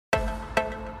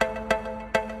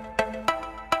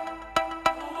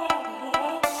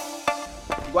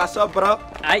What's up, bro?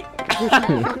 Aye.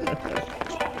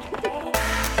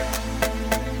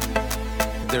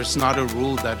 There's not a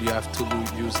rule that you have to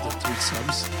use the 3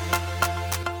 subs.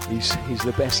 He's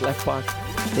the best left back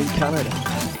in Canada,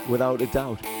 without a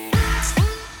doubt.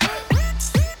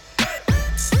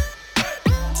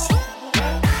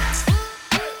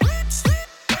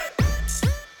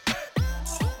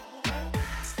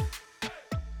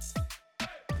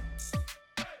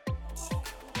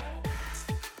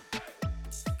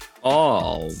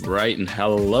 All right, and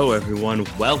hello everyone.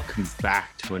 Welcome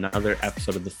back to another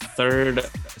episode of the third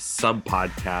sub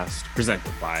podcast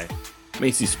presented by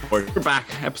Macy Sports. We're back,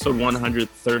 episode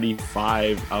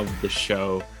 135 of the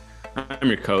show. I'm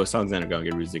your co-host, Alexander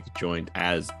Gonga-Ruzik, joined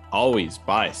as always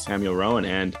by Samuel Rowan,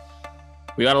 and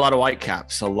we got a lot of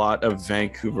Whitecaps, a lot of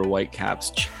Vancouver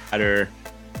Whitecaps chatter.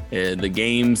 The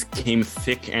games came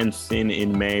thick and thin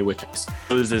in May, which I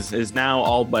suppose is now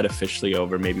all but officially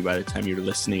over. Maybe by the time you're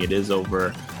listening, it is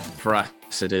over. For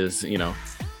us, it is,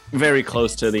 very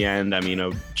close to the end. I mean,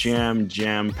 a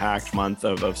jam-packed month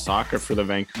of soccer for the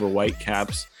Vancouver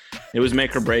Whitecaps. It was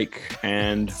make or break,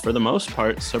 and for the most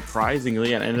part,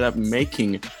 surprisingly, it ended up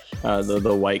making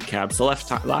the Whitecaps. The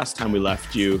last time we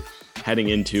left you heading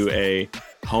into a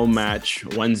home match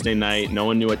Wednesday night, no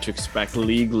one knew what to expect.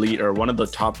 League lead, or one of the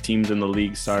top teams in the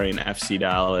league, in FC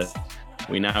Dallas.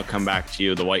 We now come back to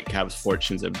you. The Whitecaps'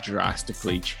 fortunes have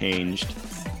drastically changed.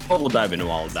 But we'll dive into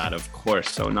all of that, of course,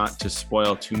 so not to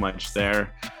spoil too much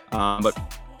there. But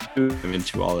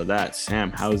into all of that,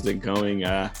 Sam, how's it going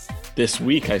this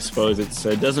week? I suppose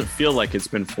it doesn't feel like it's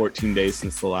been 14 days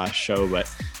since the last show, but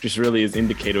just really is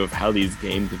indicative of how these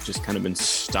games have just kind of been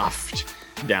stuffed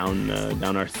down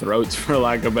our throats, for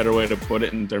lack of a better way to put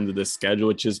it, in terms of this schedule,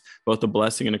 which is both a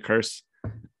blessing and a curse.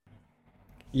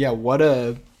 Yeah, what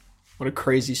a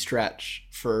crazy stretch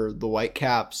for the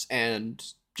Whitecaps, and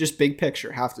just big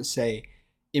picture, have to say,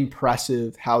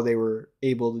 impressive how they were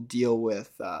able to deal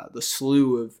with the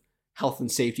slew of health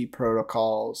and safety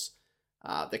protocols,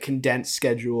 the condensed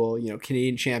schedule,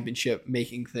 Canadian Championship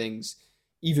making things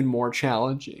even more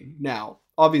challenging. Now,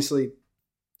 obviously,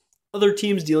 other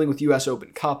teams dealing with US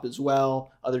Open Cup as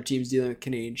well, other teams dealing with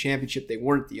Canadian Championship, they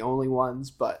weren't the only ones,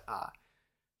 but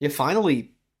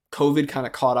finally, COVID kind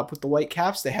of caught up with the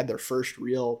Whitecaps. They had their first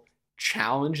real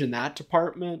challenge in that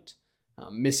department,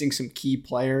 missing some key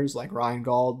players like Ryan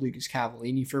Gauld, Lucas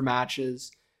Cavallini for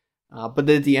matches. But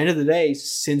at the end of the day,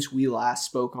 since we last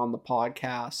spoke on the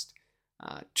podcast,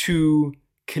 two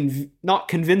not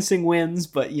convincing wins,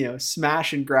 but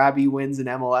smash and grabby wins in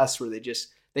MLS where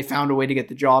they found a way to get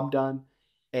the job done.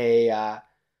 A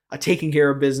taking care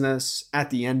of business at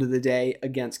the end of the day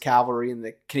against Cavalry in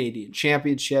the Canadian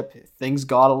Championship. Things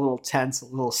got a little tense, a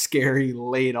little scary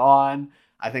late on.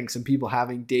 I think some people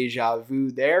having deja vu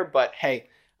there, but hey,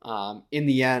 in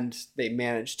the end, they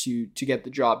managed to get the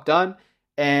job done.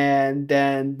 And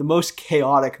then the most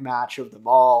chaotic match of them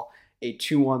all, a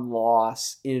 2-1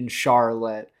 loss in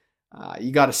Charlotte.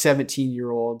 You got a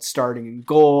 17-year-old starting in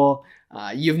goal.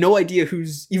 You have no idea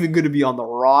who's even going to be on the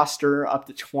roster up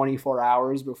to 24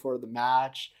 hours before the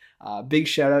match. Big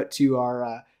shout out to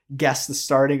our Guess the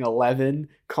Starting 11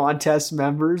 contest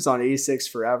members on A6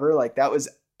 Forever. Like, that was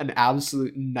an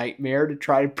absolute nightmare to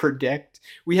try to predict.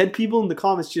 We had people in the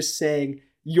comments just saying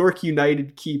York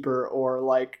United keeper or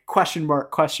like question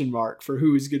mark for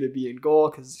who is going to be in goal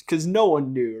because no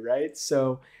one knew, right?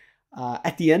 So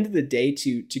at the end of the day,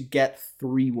 to get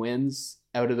 3 wins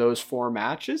out of those 4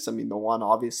 matches, I mean, the one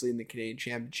obviously in the Canadian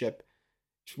Championship,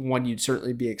 one you'd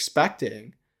certainly be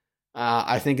expecting.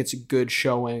 I think it's a good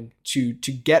showing to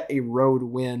get a road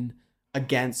win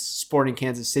against Sporting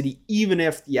Kansas City, even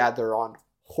if, they're on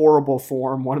horrible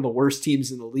form, one of the worst teams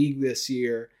in the league this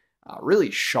year.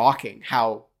 Really shocking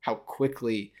how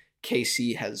quickly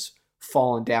KC has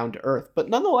fallen down to earth. But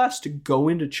nonetheless, to go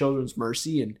into Children's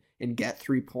Mercy and get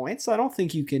 3 points, I don't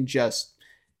think you can just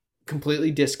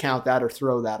completely discount that or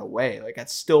throw that away. Like,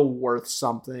 that's still worth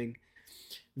something.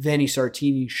 Vanni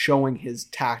Sartini showing his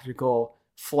tactical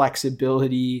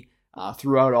flexibility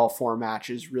throughout all 4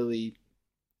 matches, really,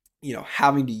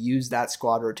 having to use that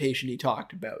squad rotation he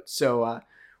talked about. So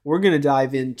we're going to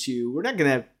dive into, we're not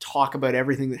going to talk about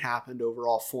everything that happened over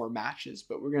all 4 matches,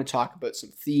 but we're going to talk about some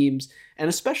themes, and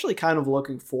especially kind of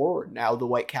looking forward now. The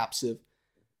Whitecaps have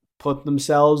put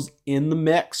themselves in the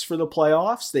mix for the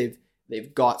playoffs.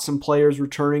 They've got some players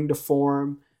returning to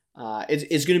form.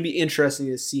 It's going to be interesting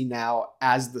to see now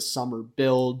as the summer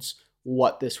builds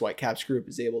what this Whitecaps group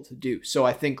is able to do. So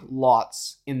I think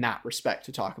lots in that respect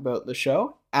to talk about the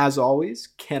show. As always,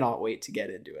 cannot wait to get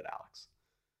into it, Alex.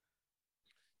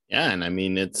 Yeah, and I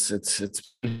mean it's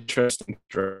interesting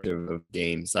structure of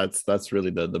games. That's really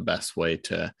the best way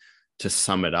to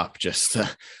sum it up. Just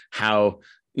how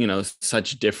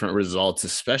such different results,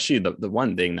 especially the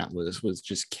one thing that was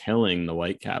just killing the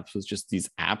Whitecaps was just these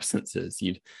absences.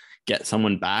 You'd get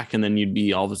someone back, and then you'd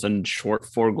be all of a sudden short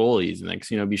 4 goalies, and next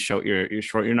be short you're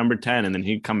short your number 10, and then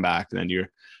he'd come back, and then you're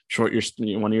short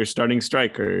your one of your starting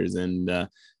strikers, and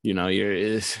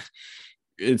you're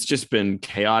it's just been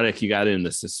chaotic. You got in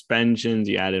the suspensions,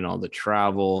 you add in all the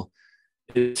travel.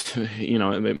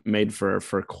 It made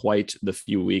for quite the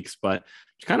few weeks, but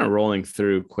kind of rolling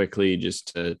through quickly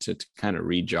just to kind of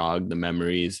re-jog the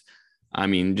memories. I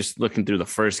mean, just looking through the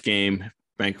first game,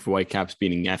 Vancouver Whitecaps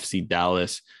beating FC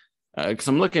Dallas. Because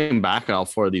I'm looking back at all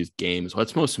 4 of these games.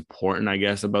 What's most important, I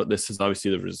guess, about this is obviously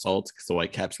the results, because the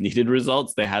Whitecaps needed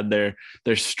results. They had their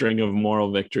string of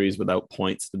moral victories without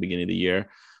points at the beginning of the year.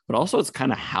 But also it's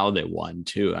kind of how they won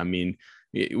too. I mean,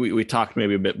 we talked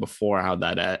maybe a bit before how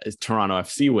that Toronto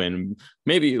FC win,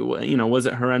 maybe, was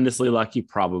it horrendously lucky?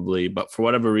 Probably. But for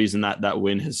whatever reason, that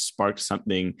win has sparked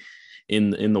something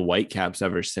in the Whitecaps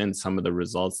ever since. Some of the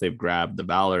results they've grabbed, the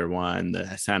Valor one,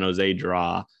 the San Jose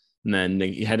draw, and then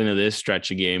you head into this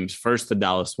stretch of games. First, the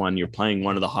Dallas one, you're playing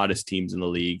one of the hottest teams in the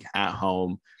league at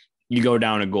home. You go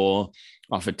down a goal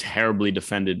off a terribly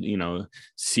defended,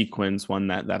 sequence, one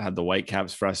that had the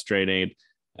Whitecaps frustrated.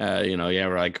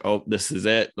 We're like, oh, this is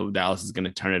it. Dallas is going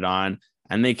to turn it on.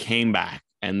 And they came back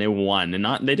and they won.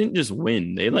 And they didn't just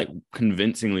win. They like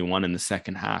convincingly won in the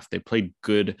second half. They played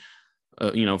good,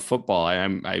 football. I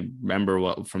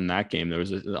remember from that game, there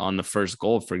was on the first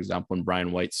goal, for example, when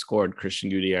Brian White scored Christian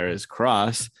Gutierrez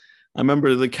cross. I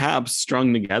remember the Caps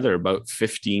strung together about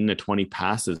 15 to 20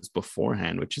 passes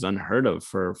beforehand, which is unheard of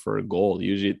for a goal.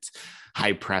 Usually it's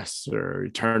high press or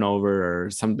turnover or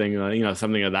something,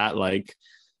 something of that. Like,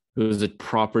 it was a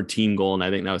proper team goal. And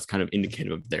I think that was kind of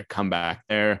indicative of their comeback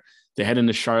there. They head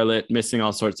into Charlotte, missing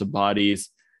all sorts of bodies,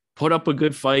 put up a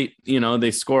good fight.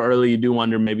 They score early. You do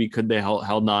wonder, maybe could they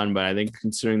held on, but I think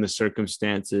considering the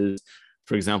circumstances,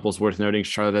 for example, it's worth noting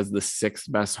Charlotte has the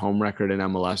 6th best home record in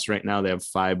MLS right now. They have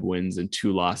 5 wins and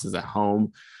 2 losses at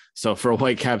home. So for a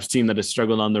Whitecaps team that has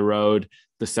struggled on the road,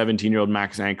 the 17-year-old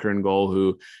Max Anchor in goal,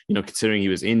 who, considering he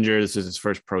was injured, this is his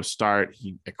first pro start.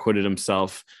 He acquitted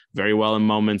himself very well in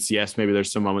moments. Yes, maybe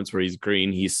there's some moments where he's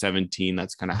green. He's 17.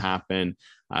 That's going to happen.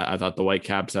 I thought the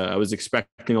Whitecaps, I was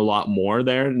expecting a lot more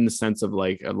there, in the sense of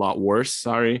like a lot worse,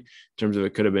 in terms of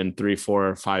it could have been 3-4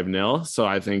 or 5-0. So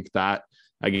I think that,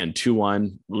 again,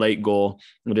 2-1, late goal.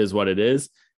 It is what it is.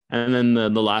 And then the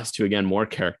last 2, again, more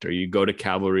character. You go to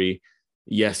Cavalry.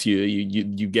 Yes,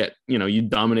 you get, you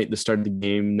dominate the start of the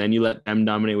game. Then you let them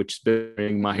dominate, which is big.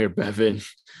 Mahir Bevin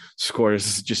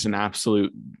scores just an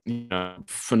absolute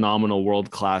phenomenal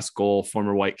world-class goal.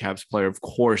 Former Whitecaps player. Of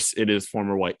course, it is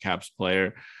former Whitecaps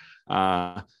player.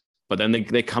 But then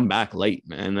they come back late,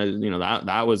 and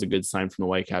that was a good sign from the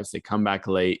Whitecaps. They come back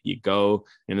late. You go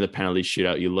into the penalty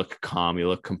shootout. You look calm. You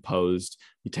look composed.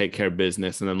 You take care of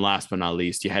business. And then last but not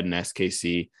least, you head an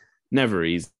SKC. Never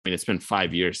easy. I mean, it's been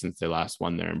 5 years since they last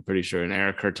won there. I'm pretty sure an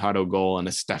Eric Hurtado goal and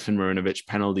a Stefan Marinovic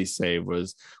penalty save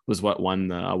was what won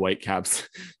the Whitecaps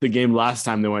the game last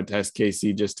time they went to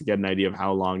SKC, just to get an idea of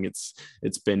how long it's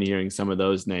been hearing some of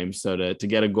those names. So to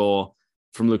get a goal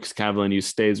from Lucas Cavallin, who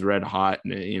stays red hot,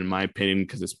 in my opinion,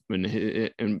 because it's been,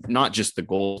 and not just the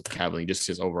goal, Cavallin, just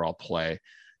his overall play.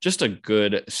 Just a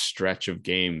good stretch of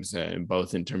games,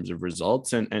 both in terms of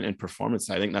results and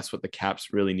performance. I think that's what the Caps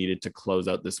really needed to close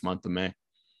out this month of May.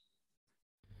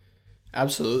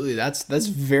 Absolutely. That's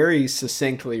very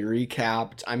succinctly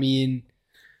recapped. I mean,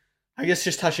 I guess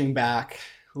just touching back,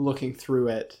 looking through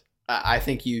it, I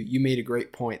think you made a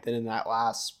great point that in that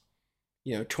last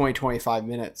 20-25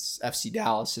 minutes, FC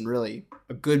Dallas, and really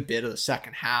a good bit of the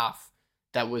second half,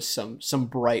 that was some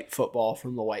bright football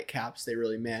from the Whitecaps. They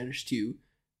really managed to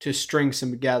string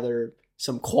some together,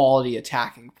 some quality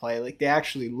attacking play. Like, they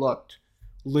actually looked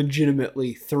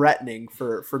legitimately threatening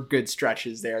for good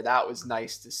stretches there. That was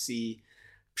nice to see.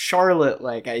 Charlotte,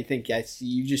 I think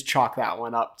you just chalk that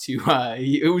one up to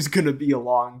it was going to be a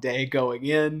long day going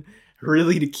in,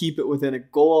 really, to keep it within a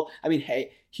goal. I mean,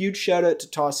 hey, huge shout out to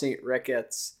Toss St.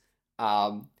 Ricketts.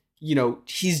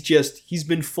 He's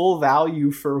been full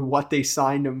value for what they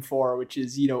signed him for, which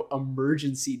is,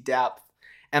 emergency depth.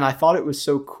 And I thought it was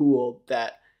so cool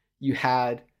that you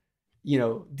had,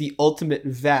 the ultimate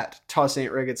vet, Toss St.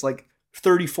 Ricketts,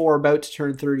 34, about to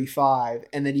turn 35,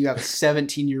 and then you have a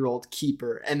 17-year-old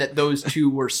keeper, and that those two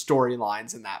were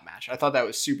storylines in that match. I thought that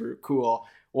was super cool.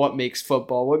 What makes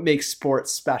football, what makes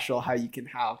sports special, how you can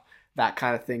have that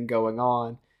kind of thing going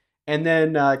on. And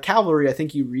then Cavalry, I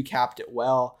think you recapped it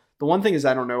well. The one thing is,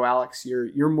 I don't know, Alex,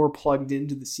 you're more plugged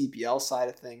into the CPL side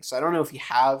of things. So I don't know if you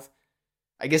have,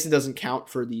 I guess it doesn't count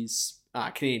for these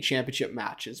Canadian Championship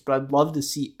matches, but I'd love to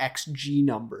see XG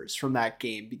numbers from that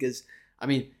game because, I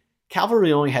mean,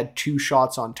 Cavalry only had 2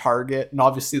 shots on target, and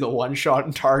obviously the 1 shot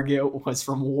on target was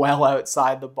from well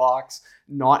outside the box,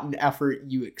 not an effort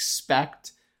you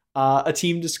expect a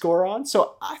team to score on.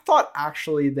 So I thought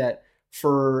actually that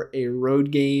for a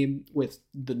road game with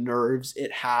the nerves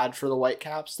it had for the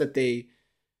Whitecaps, that they,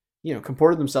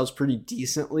 comported themselves pretty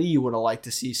decently. You would have liked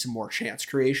to see some more chance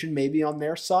creation maybe on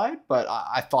their side, but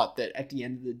I thought that at the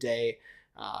end of the day,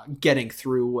 getting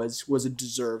through was a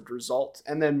deserved result.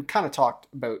 And then kind of talked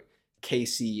about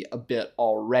KC a bit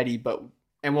already,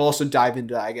 and we'll also dive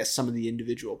into, I guess, some of the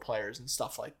individual players and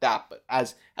stuff like that. But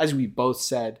as we both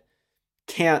said,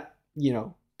 can't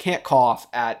cough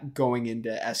at going into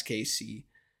SKC,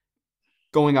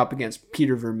 going up against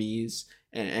Peter Vermes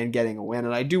and getting a win.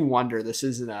 And I do wonder, this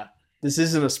isn't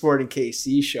a Sporting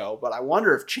KC show, but I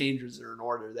wonder if changes are in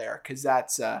order there, because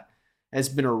has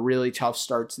been a really tough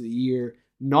start to the year.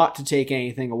 Not to take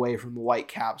anything away from the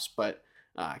Whitecaps, but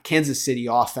Kansas City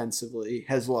offensively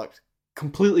has looked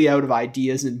completely out of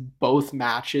ideas in both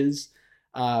matches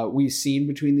we've seen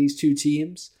between these two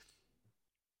teams.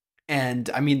 And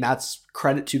I mean, that's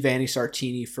credit to Vanni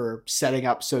Sartini for setting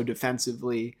up so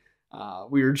defensively.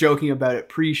 We were joking about it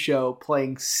pre-show,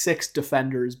 playing 6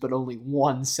 defenders, but only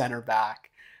 1 center back.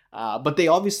 But they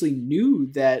obviously knew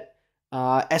that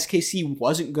SKC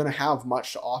wasn't going to have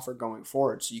much to offer going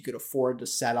forward. So you could afford to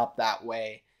set up that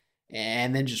way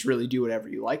and then just really do whatever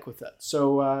you like with it.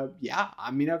 So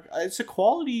I mean, it's a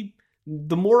quality.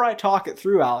 The more I talk it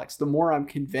through, Alex, the more I'm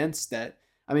convinced that,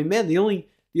 I mean, man, the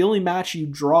only match you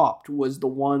dropped was the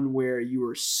one where you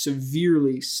were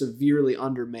severely, severely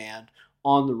undermanned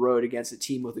on the road against a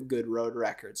team with a good road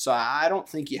record. So I don't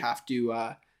think you have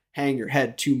to hang your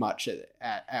head too much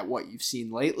at what you've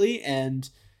seen lately. And,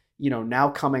 now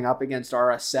coming up against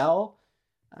RSL,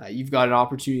 you've got an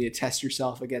opportunity to test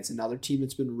yourself against another team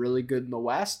that's been really good in the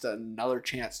West, another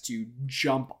chance to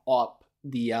jump up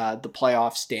the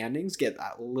playoff standings, get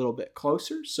that a little bit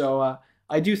closer. So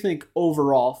I do think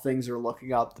overall things are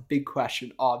looking up. The big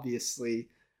question, obviously,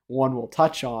 one we'll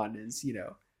touch on is,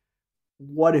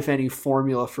 what, if any,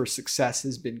 formula for success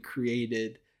has been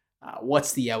created?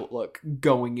 What's the outlook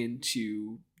going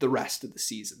into the rest of the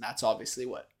season? That's obviously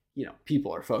what,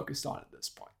 people are focused on at this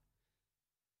point.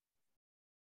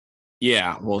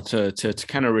 Yeah, well, to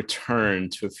kind of return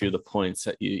to a few of the points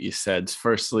that you said.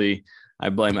 Firstly, I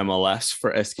blame MLS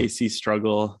for SKC's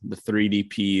struggle. The 3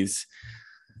 DPs,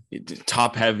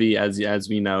 top heavy, as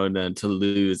we know, to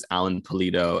lose Alan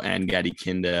Polito and Gadi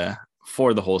Kinda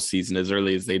for the whole season as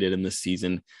early as they did in this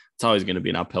season. It's always going to be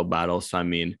an uphill battle. So, I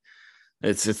mean,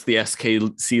 it's the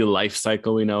SKC life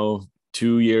cycle. We know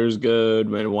 2 years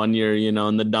good, but 1 year,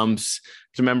 in the dumps.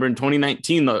 Remember in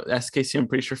 2019, the SKC, I'm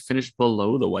pretty sure, finished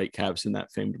below the Whitecaps in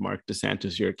that famed Mark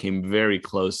DeSantis year, came very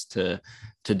close to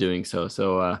doing so.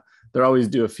 So they're always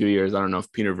due a few years. I don't know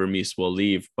if Peter Vermes will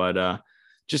leave, but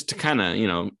just to kind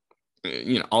of,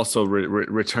 also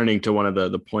returning to one of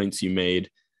the points you made,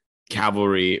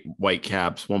 Cavalry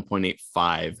Whitecaps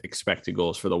 1.85 expected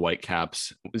goals for the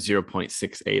Whitecaps,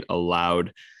 0.68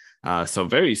 allowed. So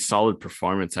very solid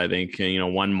performance, I think.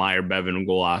 One Meyer Bevan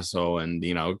golazo, and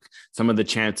some of the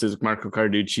chances Marco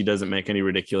Carducci doesn't make any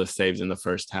ridiculous saves in the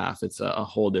first half. It's a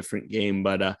whole different game.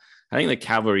 But I think the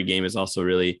Cavalry game is also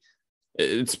really,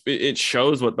 it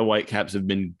shows what the Whitecaps have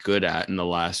been good at in the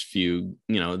last few,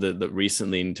 the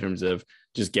recently, in terms of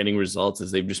just getting results, as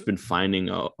they've just been finding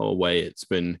a way. It's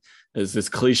been as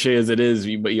cliche as it is,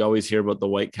 but you always hear about the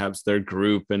Whitecaps, their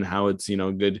group, and how it's,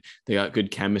 good. They got good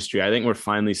chemistry. I think we're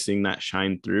finally seeing that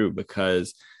shine through,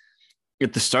 because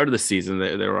at the start of the season,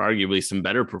 there were arguably some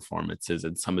better performances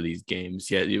in some of these games.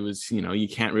 Yet it was, you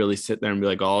can't really sit there and be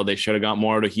like, oh, they should have got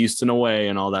more to Houston away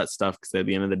and all that stuff, because at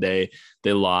the end of the day,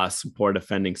 they lost. Poor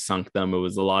defending sunk them. It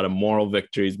was a lot of moral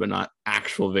victories, but not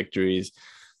actual victories.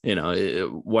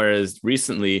 Whereas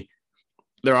recently,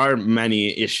 there are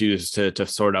many issues to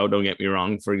sort out. Don't get me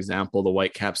wrong. For example, the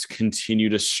Whitecaps continue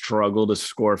to struggle to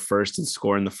score first and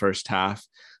score in the first half.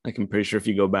 Like, I'm pretty sure if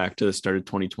you go back to the start of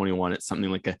 2021, it's something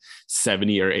like a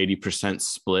 70 or 80%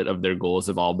 split of their goals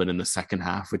have all been in the second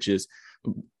half, which is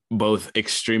both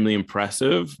extremely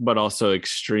impressive, but also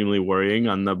extremely worrying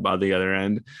on the other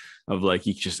end of, like,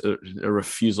 you just a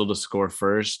refusal to score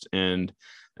first and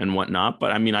whatnot.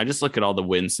 But I mean, I just look at all the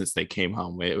wins since they came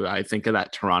home. I think of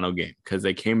that Toronto game, because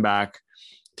they came back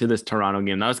to this Toronto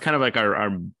game. That was kind of like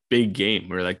our big game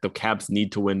where, like, the Caps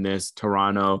need to win this.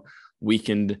 Toronto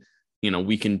weakened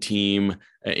weakened team,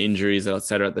 injuries,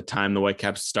 etc. At the time, the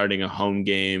Whitecaps starting a home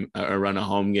game, or run of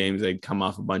home games, they'd come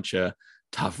off a bunch of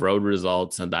tough road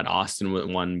results, and that Austin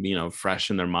one, fresh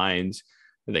in their minds.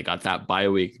 They got that bye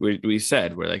week. We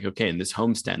said, we're like, okay, in this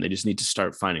homestand, they just need to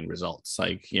start finding results.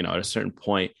 Like, at a certain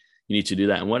point, you need to do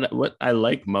that. And what I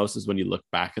like most is when you look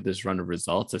back at this run of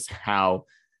results, is how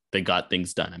they got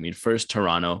things done. I mean, first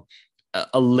Toronto,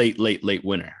 a late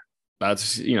winner.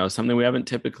 That's, something we haven't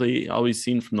typically always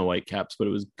seen from the Whitecaps, but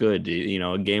it was good.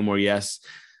 A game where, yes,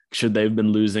 should they've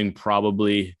been losing?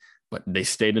 Probably, but they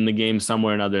stayed in the game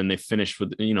somewhere or another, and they finished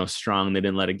with, strong. They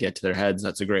didn't let it get to their heads.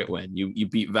 That's a great win. You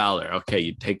beat Valor. Okay.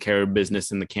 You take care of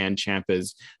business in the Can Champ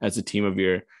as a team of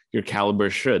your caliber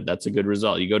should. That's a good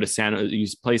result. You go to you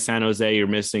play San Jose, you're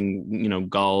missing,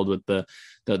 Gald with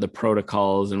the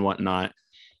protocols and whatnot.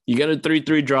 You get a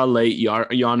 3-3 draw late. You're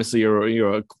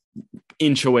an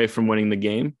inch away from winning the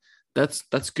game.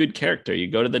 That's good character. You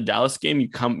go to the Dallas game,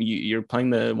 you're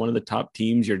playing one of the top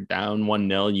teams, you're down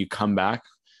 1-0, you come back.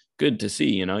 Good to see.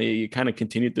 You kind of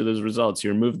continue through those results.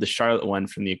 You remove the Charlotte one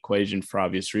from the equation for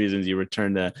obvious reasons. You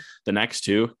return to the next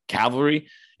two. Cavalry,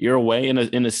 you're away in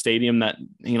a stadium that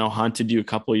haunted you a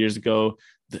couple of years ago.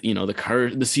 The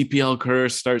CPL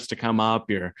curse starts to come up.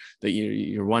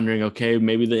 You're wondering, okay,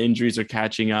 maybe the injuries are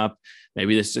catching up.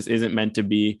 Maybe this just isn't meant to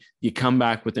be. You come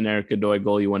back with an Eric Godoy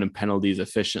goal. You win in penalties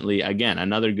efficiently. Again,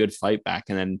 another good fight back.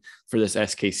 And then for this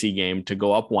SKC game to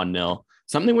go up 1-0,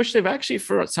 something which they've actually,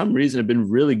 for some reason, have been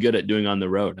really good at doing on the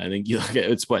road. I think you look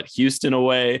at it's Houston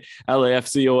away,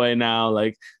 LAFC away now.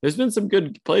 Like, there's been some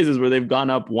good places where they've gone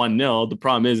up 1-0. The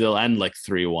problem is it'll end like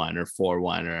 3-1 or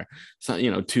 4-1 or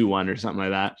 2-1 or something like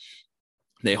that.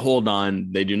 They hold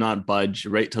on. They do not budge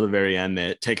right till the very end.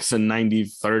 It takes a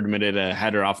 93rd minute, a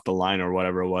header off the line or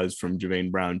whatever it was from Javain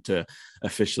Brown to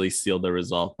officially seal the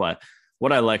result. But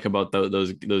what I like about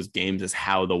those games is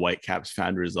how the Whitecaps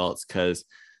found results, because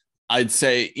I'd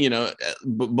say,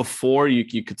 before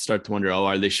you could start to wonder,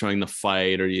 are they showing the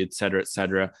fight, or et cetera, et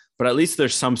cetera. But at least it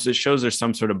shows there's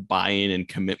some sort of buy-in and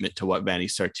commitment to what Vanni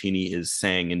Sartini is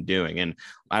saying and doing. And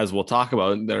as we'll talk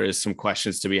about, there is some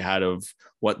questions to be had of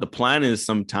what the plan is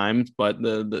sometimes, but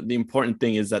the important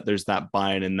thing is that there's that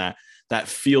buy-in, and that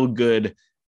feel good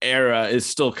era is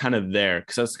still kind of there.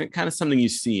 Cause that's kind of something you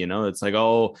see, it's like,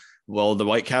 oh, well, the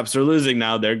Whitecaps are losing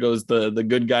now. There goes the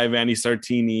good guy, Vanni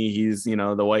Sartini. He's,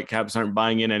 the Whitecaps aren't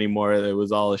buying in anymore. It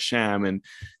was all a sham. And,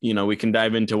 we can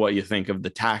dive into what you think of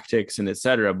the tactics and et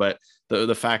cetera. But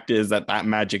the fact is that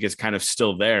magic is kind of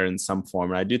still there in some form.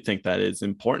 And I do think that is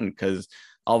important, because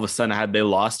all of a sudden, had they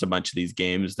lost a bunch of these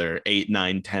games, they're 8,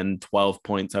 9, 10, 12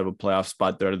 points out of a playoff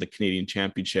spot. They're out of the Canadian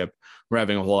Championship. We're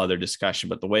having a whole other discussion.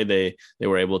 But the way they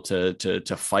were able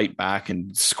to fight back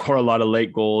and score a lot of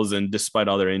late goals, and despite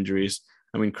all their injuries,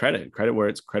 I mean, credit where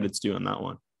it's credit's due on that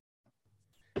one.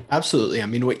 Absolutely. I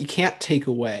mean, what you can't take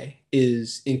away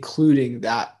is, including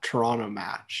that Toronto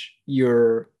match,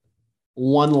 your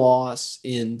one loss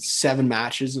in 7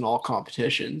 matches in all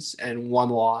competitions and 1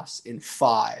 loss in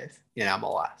 5 in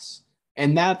MLS.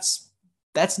 And that's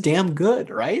damn good,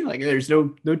 right? Like, there's no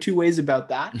two ways about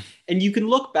that. And you can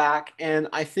look back, and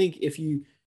I think if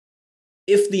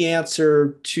the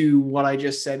answer to what I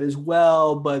just said is,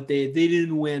 well, but they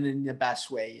didn't win in the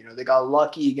best way. They got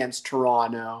lucky against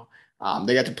Toronto.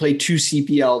 They got to play 2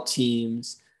 CPL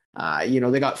teams.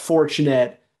 They got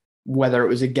fortunate, whether it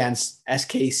was against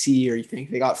SKC or you think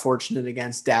they got fortunate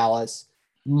against Dallas.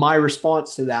 My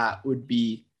response to that would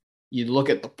be, you look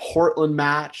at the Portland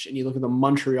match and you look at the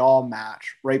Montreal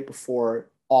match right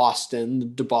before Austin, the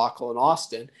debacle in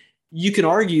Austin. You can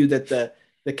argue that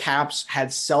the Caps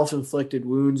had self-inflicted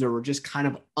wounds or were just kind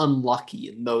of unlucky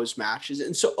in those matches.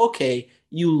 And so, okay,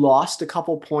 you lost a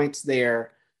couple points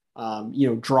there,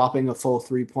 dropping a full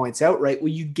 3 points outright. Well,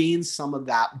 you gained some of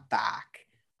that back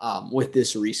with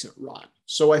this recent run.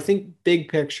 So I think big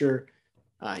picture,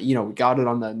 we got it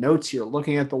on the notes here.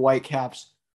 Looking at the Whitecaps,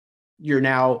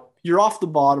 you're off the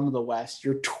bottom of the West.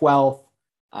 You're 12th,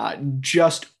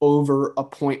 just over a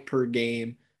point per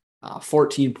game,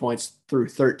 14 points through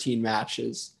 13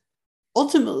 matches.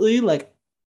 Ultimately,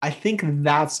 I think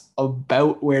that's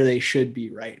about where they should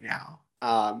be right now.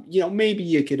 Maybe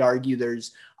you could argue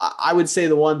I would say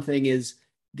the one thing is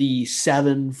the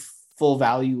 7 full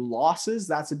value losses.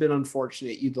 That's a bit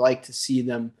unfortunate. You'd like to see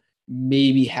them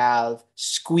maybe have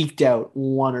squeaked out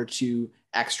 1 or 2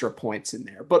 extra points in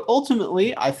there. But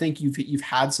ultimately, I think you've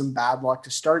had some bad luck to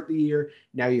start the year.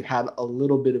 Now you've had a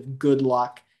little bit of good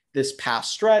luck this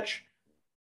past stretch.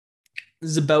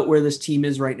 This is about where this team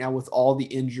is right now, with all the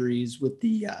injuries, with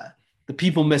the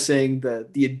people missing,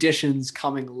 the additions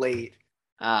coming late.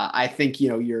 I think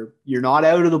you're not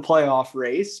out of the playoff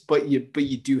race, but you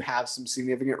do have some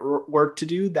significant work to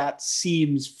do. That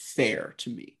seems fair to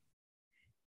me.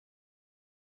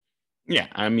 Yeah,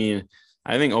 I mean,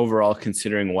 I think overall,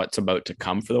 considering what's about to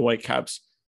come for the Whitecaps,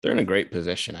 they're in a great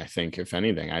position. I think, if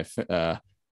anything,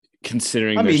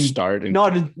 considering their start and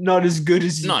not as good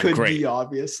as you could great. be,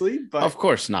 obviously, but of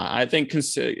course not. I think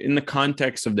in the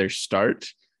context of their start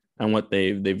and what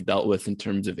they've dealt with in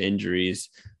terms of injuries,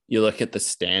 you look at the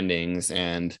standings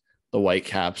and the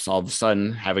Whitecaps all of a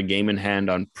sudden have a game in hand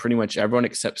on pretty much everyone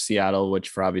except Seattle, which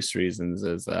for obvious reasons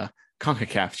is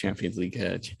CONCACAF Champions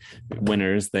League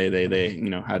winners. They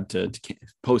had to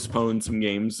postpone some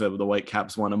games. So the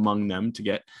Whitecaps won among them to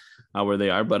get where they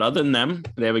are. But other than them,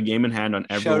 they have a game in hand on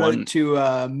everyone. Shout out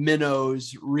to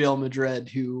Minnows Real Madrid,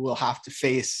 who will have to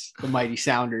face the mighty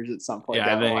Sounders at some point.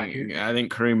 Yeah, I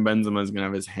think Karim Benzema is going to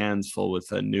have his hands full with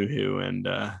Nuhu and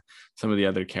some of the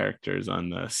other characters on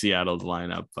the Seattle's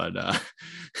lineup. But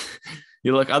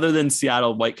you look, other than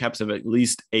Seattle, Whitecaps have at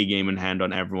least a game in hand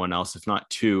on everyone else, if not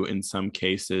two in some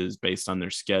cases, based on their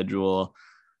schedule.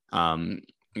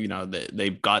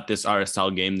 They've got this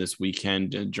RSL game this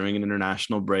weekend during an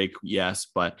international break, yes,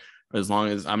 but as long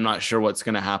as I'm not sure what's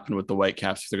going to happen with the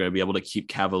Whitecaps, if they're going to be able to keep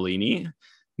Cavallini.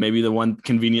 Maybe the one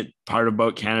convenient part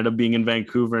about Canada being in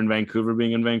Vancouver and Vancouver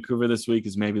being in Vancouver this week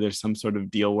is maybe there's some sort of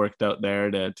deal worked out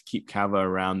there to keep Cava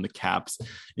around the Caps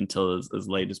until as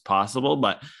late as possible.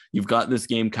 But you've got this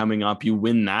game coming up. You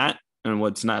win that. And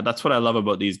that's what I love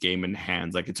about these game in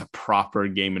hands. Like, it's a proper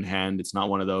game in hand. It's not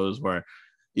one of those where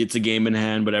it's a game in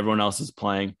hand, but everyone else is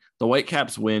playing. The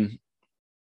Whitecaps win.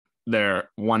 They're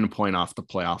 1 point off the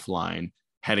playoff line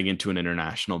heading into an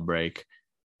international break.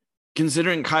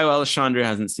 Considering Kyle Alexandre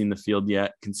hasn't seen the field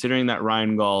yet, considering that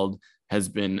Ryan Gauld has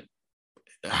been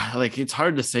it's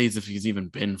hard to say as if he's even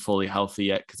been fully healthy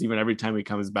yet, because even every time he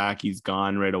comes back, he's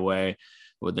gone right away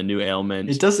with a new ailment.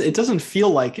 It doesn't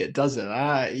feel like it, does it?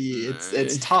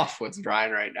 It's tough with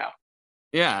Ryan right now.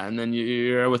 Yeah, and then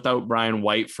you're without Brian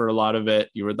White for a lot of it.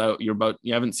 You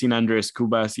haven't seen Andreas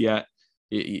Kubas yet.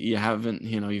 You haven't,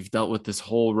 you've dealt with this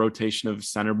whole rotation of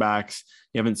center backs.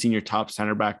 You haven't seen your top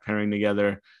center back pairing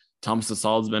together. Thomas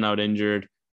Hassal's been out injured.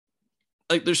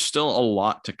 Like, there's still a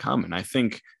lot to come. And I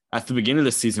think at the beginning of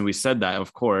the season, we said that,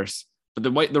 of course, but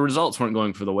the results weren't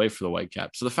going for the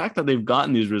Whitecaps. So the fact that they've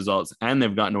gotten these results and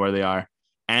they've gotten to where they are,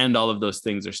 and all of those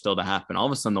things are still to happen, all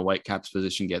of a sudden the Whitecaps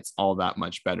position gets all that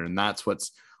much better. And that's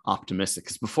what's optimistic,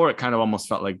 because before it kind of almost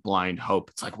felt like blind hope.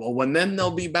 It's like, well, then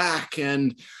they'll be back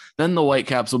and then the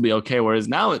Whitecaps will be okay. Whereas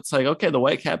now it's like, okay, the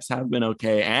Whitecaps have been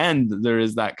okay, and there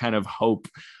is that kind of hope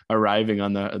arriving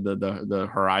on the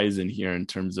horizon here in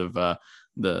terms of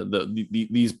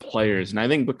these players. And I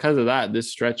think because of that, this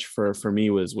stretch for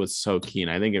me was so keen.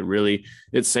 I think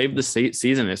it saved the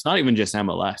season. It's not even just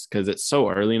MLS, because it's so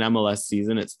early in MLS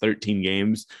season. It's 13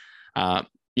 games.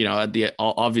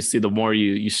 Obviously the more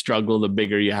you struggle, the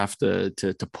bigger you have to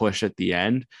push at the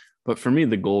end. But for me,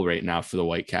 the goal right now for the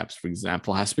Whitecaps, for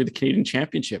example, has to be the Canadian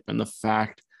Championship, and the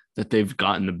fact that they've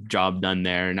gotten the job done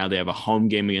there. Now they have a home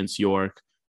game against York.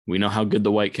 We know how good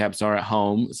the Whitecaps are at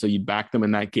home, so you back them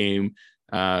in that game.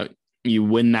 You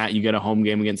win that, you get a home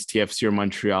game against TFC or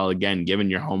Montreal. Again, given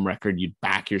your home record, you'd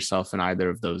back yourself in either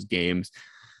of those games.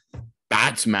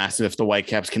 That's massive. If the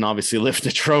Whitecaps can obviously lift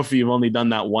a trophy, you've only done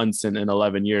that once in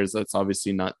 11 years. That's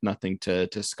obviously nothing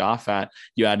to scoff at.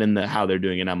 You add in how they're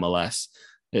doing in MLS.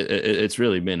 It's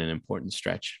really been an important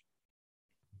stretch.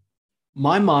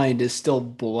 My mind is still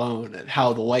blown at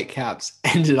how the Whitecaps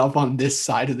ended up on this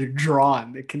side of the draw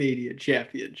in the Canadian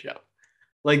Championship.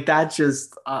 Like, that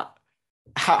just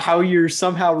how you're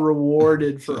somehow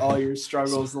rewarded for all your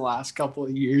struggles the last couple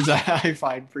of years, I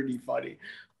find pretty funny.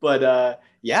 But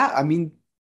yeah, I mean,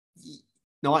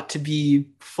 not to be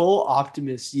full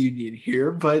optimist union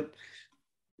here, but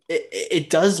it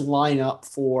does line up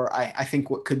for, I think,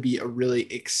 what could be a really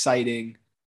exciting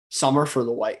summer for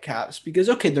the Whitecaps, because,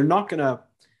 okay, they're not going to,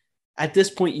 at this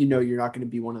point, you're not going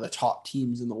to be one of the top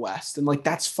teams in the West, and like,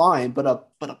 that's fine, but a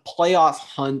playoff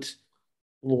hunt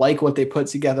like what they put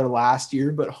together last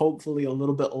year, but hopefully a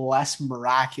little bit less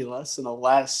miraculous and a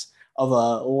less of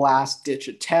a last ditch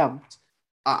attempt,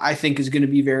 I think is going to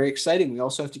be very exciting. We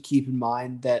also have to keep in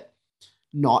mind that,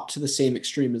 not to the same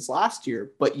extreme as last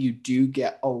year, but you do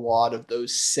get a lot of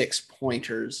those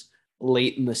 6-pointers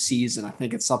late in the season. I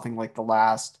think it's something like the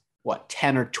last,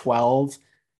 10 or 12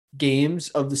 games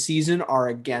of the season are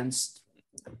against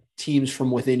teams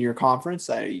from within your conference.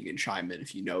 You can chime in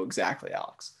if you know exactly,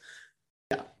 Alex.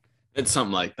 Yeah. It's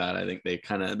something like that. I think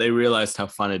they realized how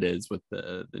fun it is with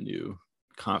the new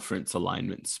conference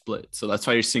alignment split. So that's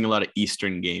why you're seeing a lot of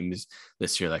Eastern games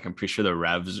this year. Like I'm pretty sure the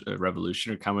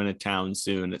Revolution are coming to town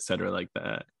soon, et cetera, like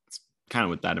that. It's kind of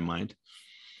with that in mind.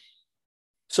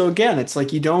 So again, it's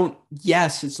like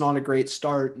yes, it's not a great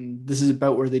start and this is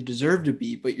about where they deserve to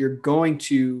be, but you're going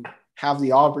to have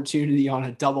the opportunity on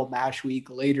a double match week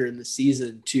later in the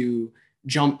season to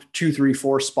jump 2, 3,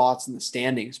 4 spots in the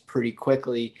standings pretty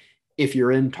quickly if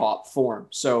you're in top form.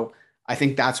 So I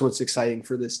think that's what's exciting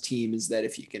for this team is that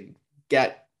if you can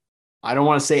get, I don't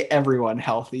want to say everyone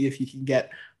healthy, if you can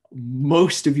get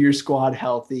most of your squad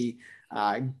healthy,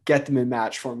 get them in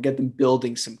match form, get them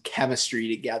building some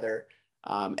chemistry together,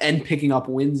 and picking up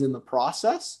wins in the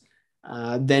process,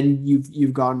 then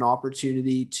you've got an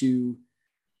opportunity to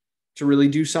really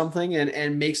do something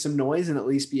and make some noise and at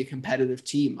least be a competitive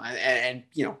team. And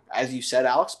as you said,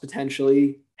 Alex,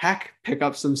 potentially pick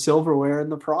up some silverware in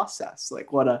the process.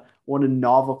 Like what a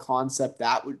novel concept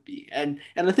that would be. And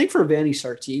I think for Vanni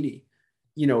Sartini,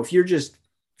 if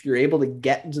you're able to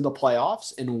get into the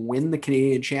playoffs and win the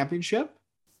Canadian Championship,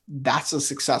 that's a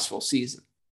successful season.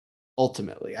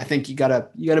 Ultimately, I think you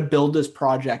gotta build this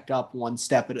project up one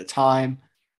step at a time.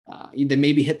 They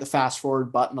maybe hit the fast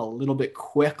forward button a little bit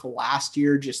quick last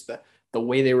year, just the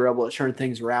way they were able to turn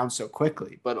things around so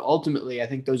quickly. But ultimately, I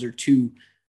think those are two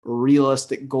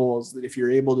realistic goals that if you're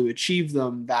able to achieve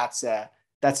them, that's a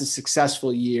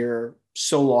successful year,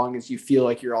 so long as you feel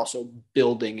like you're also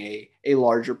building a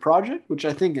larger project, which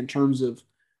I think in terms of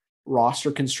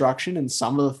roster construction and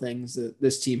some of the things that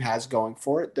this team has going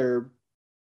for it, they're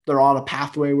on a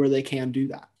pathway where they can do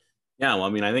that. Yeah, well, I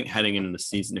mean, I think heading into the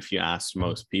season, if you asked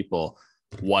most people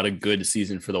what a good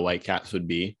season for the Whitecaps would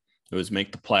be, it was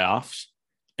make the playoffs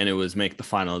and it was make the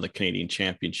final of the Canadian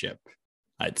Championship,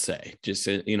 I'd say. Just,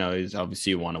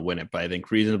 obviously you want to win it, but I think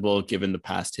reasonable given the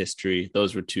past history,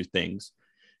 those were two things.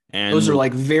 And those are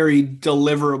like very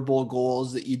deliverable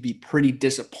goals that you'd be pretty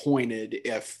disappointed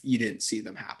if you didn't see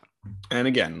them happen. And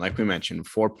again, like we mentioned,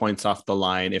 4 points off the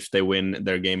line. If they win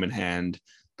their game in hand,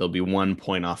 they'll be 1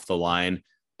 point off the line.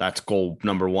 That's goal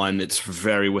number one. It's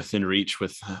very within reach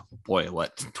with,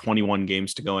 21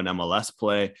 games to go in MLS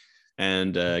play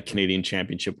and Canadian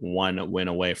Championship, 1 win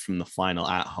away from the final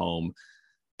at home.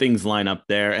 Things line up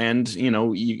there. And,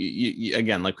 you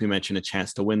again, like we mentioned, a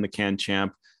chance to win the Can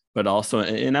Champ, but also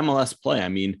in MLS play. I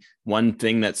mean, one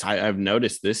thing I've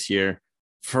noticed this year,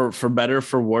 for better,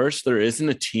 for worse, there isn't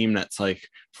a team that's like,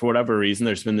 for whatever reason,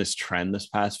 there's been this trend this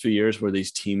past few years where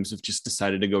these teams have just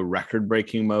decided to go record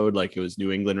breaking mode. Like it was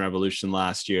New England Revolution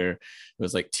last year. It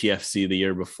was like TFC the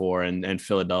year before and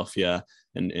Philadelphia.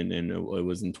 And it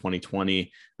was in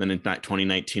 2020. Then in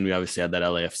 2019, we obviously had that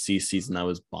LAFC season that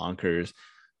was bonkers.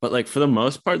 But like for the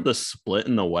most part, the split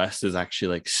in the West is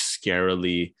actually like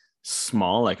scarily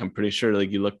small. Like I'm pretty sure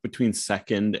like you look between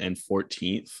 2nd and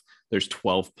 14th, there's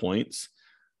 12 points.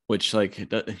 Which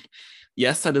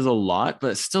yes, that is a lot,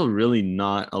 but it's still really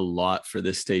not a lot for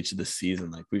this stage of the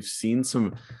season. Like we've seen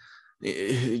some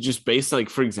just based, like,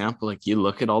 for example, like you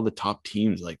look at all the top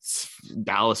teams, like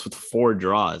Dallas with 4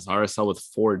 draws, RSL with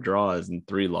 4 draws and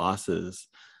 3 losses.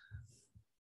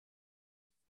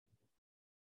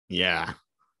 Yeah.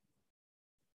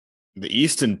 The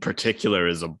East in particular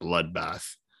is a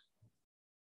bloodbath.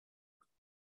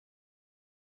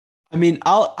 I mean,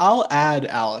 I'll add,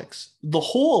 Alex, the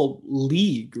whole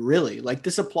league, really, like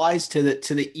this applies to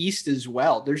the East as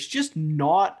well. There's just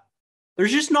not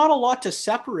a lot to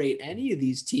separate any of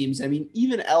these teams. I mean,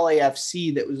 even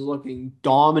LAFC that was looking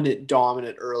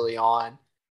dominant early on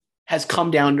has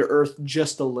come down to earth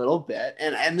just a little bit,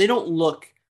 and they don't look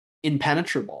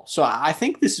impenetrable. So I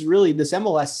think this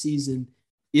MLS season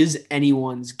is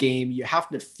anyone's game. You have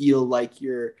to feel like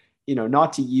you're,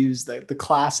 not to use the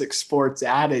classic sports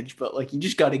adage, but like you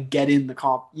just got to get in the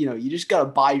comp, you just got to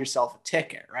buy yourself a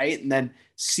ticket, right? And then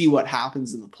see what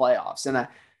happens in the playoffs. And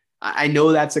I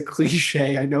know that's a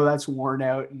cliche. I know that's worn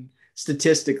out. And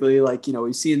statistically, like,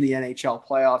 we see in the NHL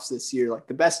playoffs this year, like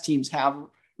the best teams have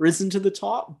risen to the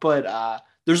top, but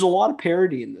there's a lot of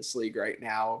parity in this league right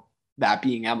now, that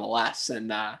being MLS.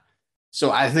 And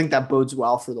so I think that bodes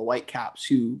well for the Whitecaps,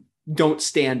 who don't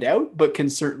stand out, but can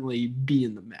certainly be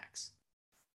in the mix.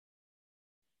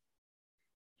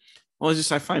 Well,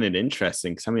 I find it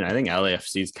interesting because I think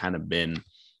LAFC's kind of been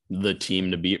the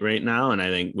team to beat right now. And I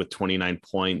think with 29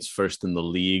 points, first in the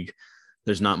league,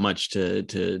 there's not much to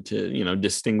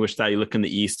distinguish that. You look in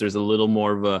the East, there's a little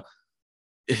more of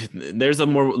there's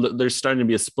starting to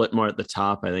be a split more at the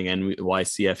top. I think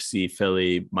NYCFC,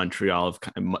 Philly, Montreal,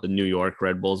 New York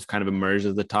Red Bulls have kind of emerged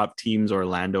as the top teams,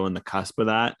 Orlando on the cusp of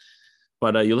that.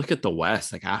 But you look at the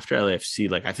West, like after LAFC,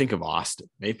 like I think of Austin.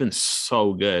 They've been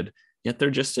so good. yet they're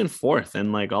just in fourth.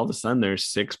 And like all of a sudden there's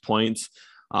 6 points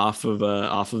off of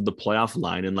the playoff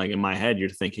line. And like in my head, you're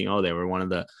thinking, oh, they were one of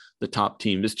the top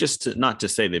teams. It's just not to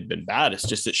say they've been bad. It's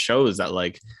just, it shows that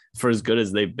like for as good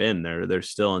as they've been, they're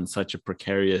still in such a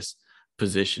precarious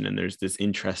position. And there's this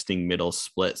interesting middle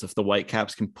split. So if the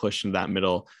Whitecaps can push into that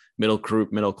middle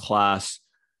group, middle class,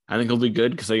 I think it'll be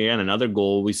good. Because again, another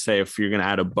goal we say, if you're going to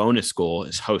add a bonus goal,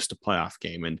 is host a playoff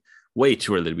game. And way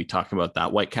too early to be talking about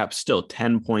that. Whitecaps still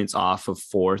 10 points off of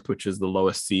fourth, which is the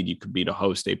lowest seed you could be to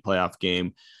host a playoff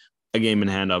game. A game in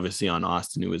hand, obviously, on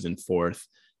Austin, who is in fourth.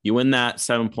 You win that,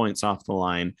 7 points off the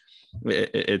line.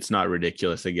 It's not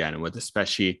ridiculous again. And with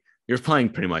especially, you're playing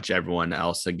pretty much everyone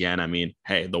else again. I mean,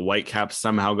 hey, the Whitecaps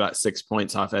somehow got 6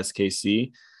 points off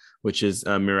SKC, which is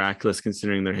miraculous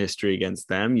considering their history against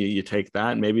them. You take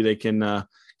that, and maybe they can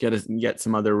get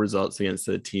some other results against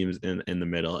the teams in the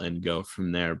middle and go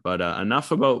from there. But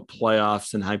enough about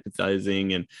playoffs and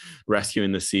hypothesizing and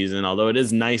rescuing the season. Although it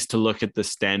is nice to look at the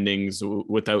standings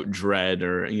without dread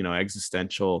or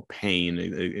existential pain,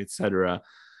 etc.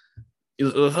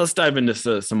 Let's dive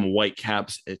into some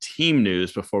Whitecaps team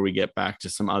news before we get back to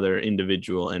some other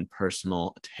individual and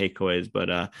personal takeaways.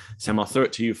 But Sam, I'll throw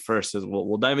it to you first as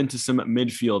we'll dive into some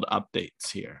midfield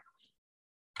updates here.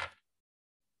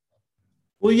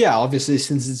 Well, yeah, obviously,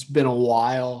 since it's been a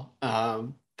while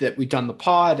that we've done the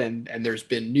pod and there's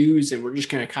been news, and we're just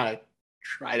going to kind of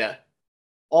try to,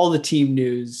 all the team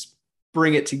news,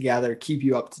 bring it together, keep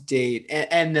you up to date,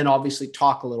 and then obviously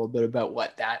talk a little bit about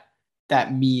what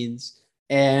that means.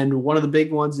 And one of the big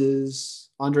ones is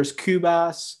Andres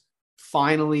Cubas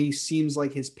finally seems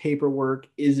like his paperwork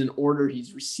is in order.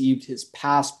 He's received his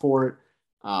passport.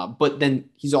 But then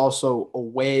he's also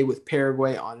away with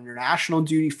Paraguay on international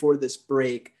duty for this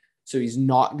break. So he's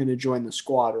not going to join the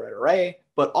squad right away.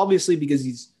 But obviously, because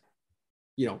he's,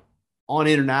 on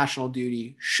international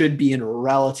duty, should be in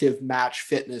relative match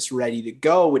fitness, ready to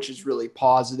go, which is really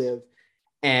positive.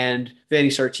 And Vanni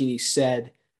Sartini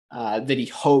said that he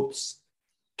hopes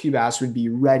Cubas would be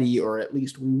ready, or at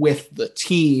least with the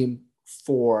team,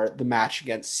 for the match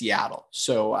against Seattle.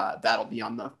 So that'll be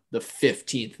on the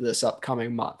 15th this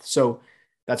upcoming month. So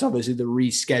that's obviously the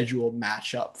rescheduled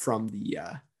matchup from the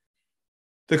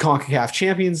CONCACAF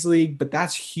Champions League, but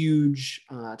that's huge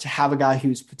to have a guy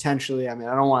who's potentially, I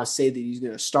don't want to say that he's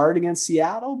going to start against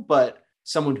Seattle, but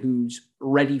someone who's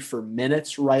ready for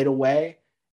minutes right away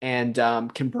and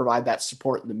can provide that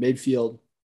support in the midfield.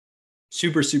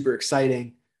 Super, super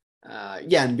exciting.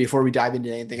 And before we dive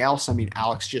into anything else,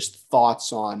 Alex, just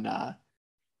thoughts on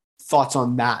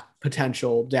that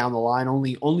potential down the line.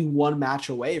 Only one match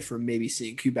away from maybe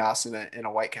seeing Cubas in a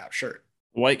Whitecap shirt.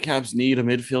 Whitecaps need a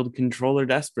midfield controller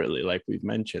desperately, like we've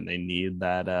mentioned. They need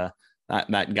that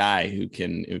guy who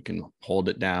can hold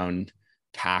it down,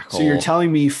 tackle. So you're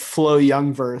telling me Flo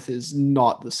Youngverth is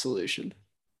not the solution?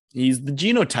 He's the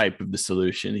genotype of the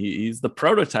solution. He's the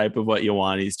prototype of what you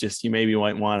want. He's just, you maybe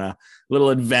might want a little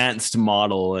advanced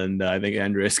model. And I think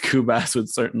Andres Cubas would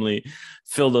certainly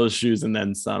fill those shoes and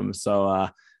then some. So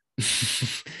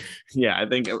yeah, I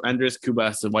think Andres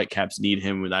Cubas, the Whitecaps need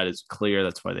him. That is clear.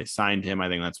 That's why they signed him. I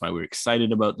think that's why we're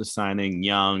excited about the signing.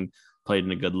 Young, played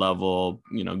in a good level,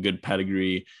 good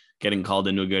pedigree, getting called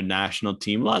into a good national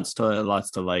team. Lots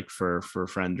to like for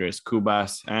Andres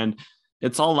Cubas. And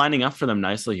it's all lining up for them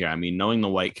nicely here. Knowing the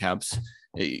Whitecaps,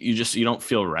 you don't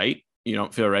feel right. You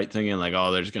don't feel right thinking like,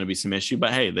 oh, there's going to be some issue.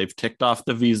 But hey, they've ticked off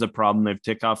the visa problem. They've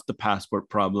ticked off the passport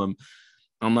problem.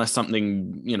 Unless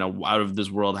something, out of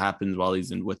this world happens while he's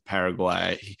in with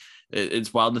Paraguay.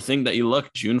 It's wild to think that you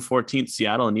look June 14th,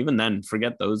 Seattle. And even then,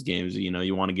 forget those games.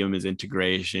 You want to give him his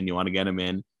integration. You want to get him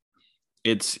in.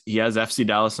 He has FC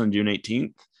Dallas on June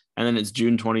 18th. And then it's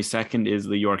June 22nd is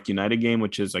the York United game,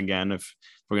 which is, again, if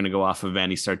we're going to go off of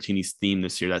Vanni Sartini's theme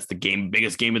this year, that's the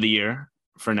biggest game of the year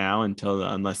for now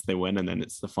unless they win, and then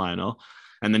it's the final.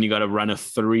 And then you got a run of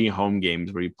 3 home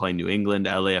games where you play New England,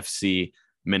 LAFC,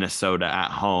 Minnesota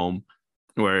at home,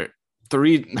 where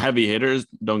 3 heavy hitters,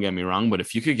 don't get me wrong, but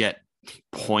if you could get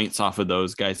points off of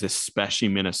those guys, especially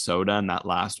Minnesota in that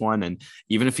last one, and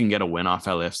even if you can get a win off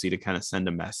LAFC to kind of send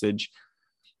a message,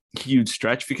 huge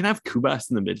stretch. If you can have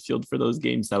Cubas in the midfield for those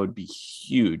games, that would be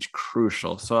huge,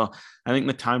 crucial. So I think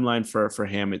the timeline for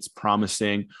him, it's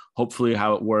promising. Hopefully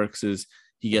how it works is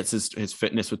he gets his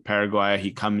fitness with Paraguay.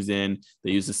 He comes in,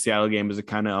 they use the Seattle game as a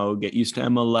kind of, get used to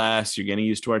MLS. You're getting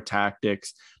used to our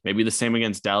tactics. Maybe the same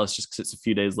against Dallas, just because it's a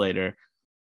few days later.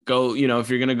 Go, if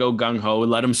you're going to go gung-ho,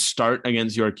 let him start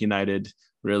against York United.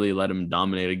 Really let him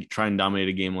try and dominate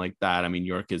a game like that.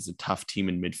 York is a tough team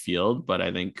in midfield, but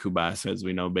I think Cubas, as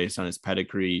we know, based on his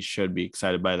pedigree, should be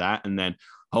excited by that. And then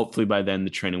hopefully by then the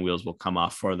training wheels will come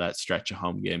off for that stretch of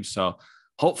home games. So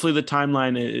hopefully the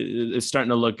timeline is starting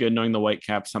to look good, knowing the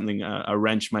Whitecaps, something a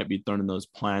wrench might be thrown in those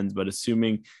plans, but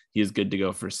assuming he is good to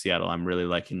go for Seattle, I'm really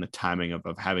liking the timing of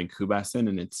having Kubas in,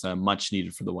 and it's much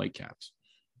needed for the Whitecaps.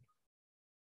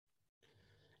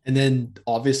 And then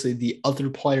obviously the other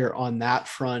player on that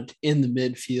front in the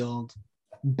midfield,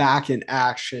 back in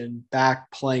action,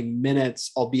 back playing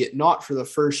minutes, albeit not for the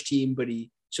first team, but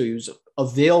he was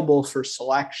available for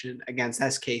selection against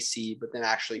SKC, but then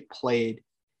actually played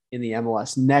in the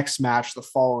MLS Next match the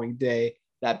following day,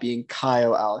 that being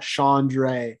Caio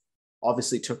Alexandre.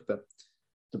 Obviously took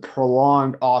the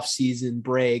prolonged off-season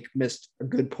break, missed a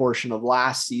good portion of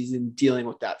last season dealing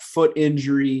with that foot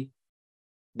injury.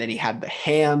 Then he had the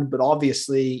hand, but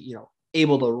obviously,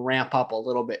 able to ramp up a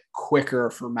little bit quicker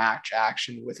for match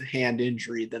action with a hand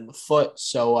injury than the foot.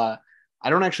 So I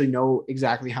don't actually know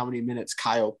exactly how many minutes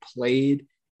Caio played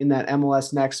in that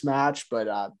MLS Next match,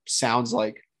 but sounds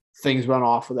like things went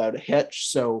off without a hitch.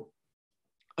 So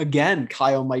again,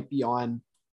 Caio might be on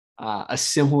a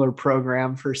similar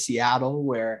program for Seattle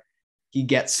where he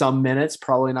gets some minutes,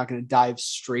 probably not going to dive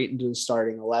straight into the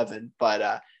starting 11,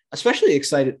 but especially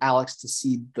excited, Alex, to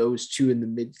see those two in the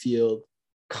midfield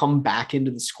come back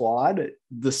into the squad at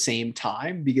the same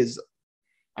time, because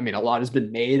a lot has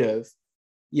been made of,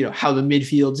 how the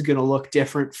midfield's going to look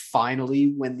different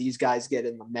finally when these guys get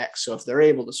in the mix. So if they're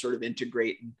able to sort of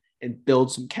integrate and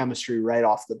build some chemistry right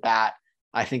off the bat,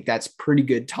 I think that's pretty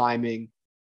good timing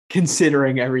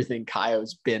considering everything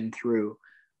Caio's been through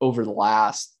over the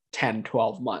last 10,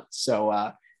 12 months.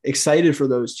 So excited for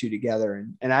those two together.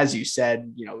 And as you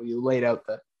said, you laid out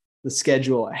the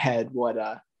schedule ahead, what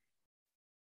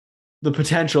the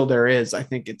potential there is. I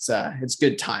think it's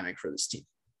good timing for this team.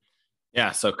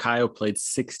 Yeah, so Caio played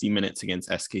 60 minutes against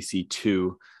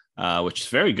SKC2, which is a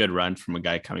very good run from a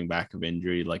guy coming back of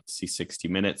injury. Like to see 60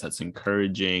 minutes, that's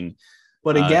encouraging.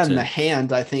 But again, the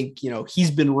hand, I think,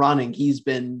 he's been running. He's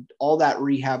been all that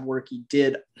rehab work he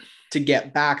did to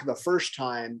get back the first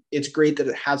time. It's great that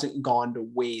it hasn't gone to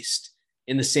waste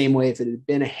in the same way. If it had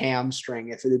been a hamstring,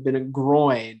 if it had been a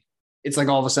groin, it's like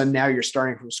all of a sudden now you're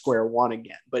starting from square one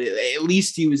again. But at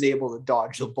least he was able to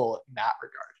dodge the bullet in that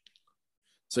regard.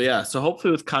 So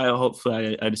hopefully with Caio,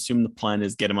 I'd assume the plan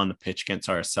is get him on the pitch against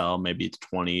RSL. Maybe it's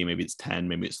 20, maybe it's 10,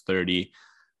 maybe it's 30.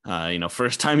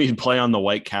 First time he'd play on the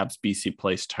Whitecaps BC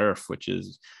Place turf, which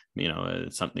is,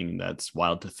 something that's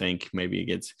wild to think. Maybe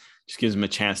it just gives him a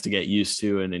chance to get used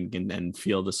to and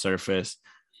feel the surface.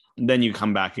 And then you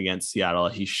come back against Seattle.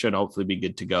 He should hopefully be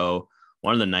good to go.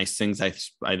 One of the nice things I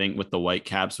think with the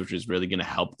Whitecaps, which is really going to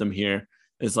help them here,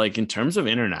 is like in terms of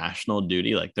international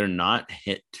duty, like they're not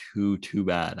hit too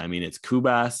bad. It's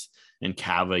Kubas and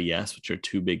Cava, yes, which are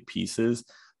two big pieces,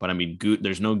 but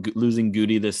there's no losing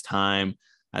Goody this time.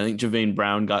 I think Javane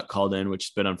Brown got called in, which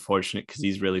has been unfortunate because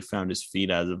he's really found his feet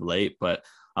as of late. But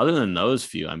other than those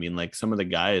few, like some of the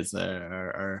guys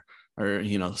are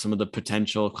some of the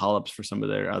potential call-ups for some of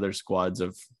their other squads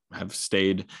have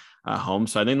stayed home.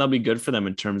 So I think that'll be good for them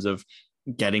in terms of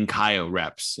getting Caio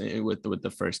reps with the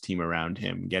first team around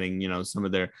him, getting, some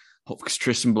of their hopes.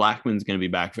 Tristan Blackman's going to be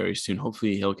back very soon.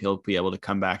 Hopefully he'll be able to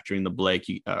come back during the break.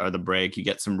 You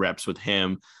get some reps with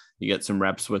him. You get some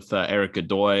reps with Eric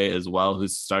Godoy as well,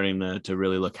 who's starting to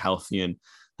really look healthy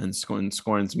and scoring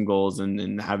some goals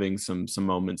and having some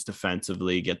moments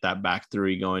defensively, get that back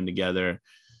three going together.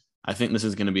 I think this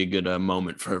is going to be a good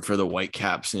moment for the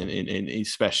Whitecaps and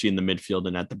especially in the midfield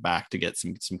and at the back to get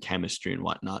some chemistry and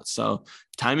whatnot. So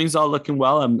timing's all looking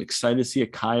well. I'm excited to see a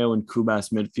Caio and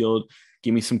Kubas midfield.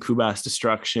 Give me some Kubas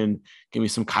destruction. Give me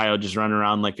some Caio just running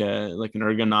around like an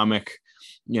ergonomic,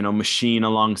 machine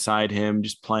alongside him,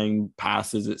 just playing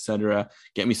passes, etc.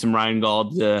 Get me some Ryan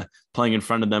Gauld playing in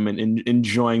front of them and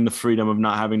enjoying the freedom of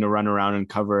not having to run around and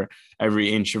cover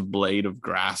every inch of blade of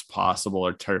grass possible,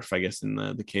 or turf, I guess, in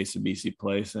the case of BC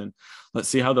Place. And let's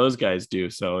see how those guys do.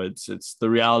 So it's the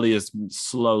reality is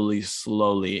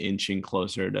slowly inching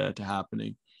closer to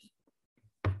happening.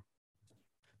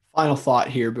 Final thought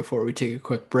here before we take a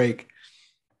quick break.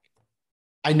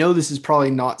 I know this is probably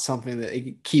not something that they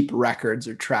can keep records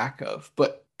or track of,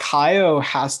 but Caio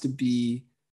has to be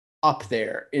up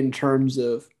there in terms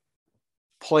of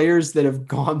players that have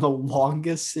gone the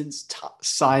longest since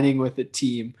signing with a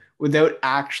team without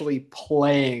actually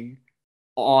playing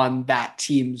on that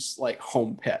team's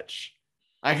home pitch.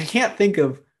 I can't think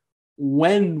of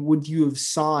when would you have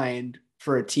signed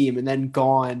for a team and then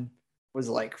gone was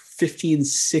 15,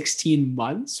 16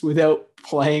 months without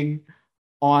playing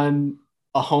on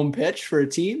a home pitch for a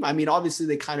team. Obviously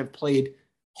they kind of played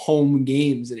home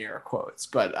games in air quotes.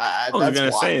 But I was that's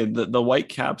gonna why. say the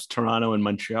Whitecaps, Toronto and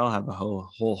Montreal have a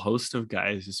whole host of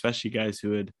guys, especially guys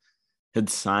who had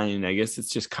signed. I guess it's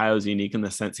just Kyle's unique in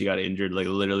the sense he got injured like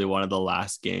literally one of the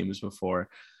last games before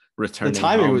returning. The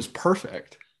timing home. was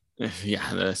perfect. Yeah,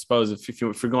 I suppose if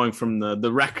you're going from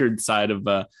the record side of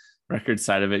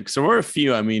it, so there were a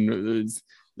few. I mean,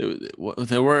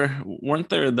 weren't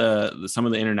there some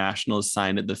of the internationals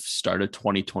signed at the start of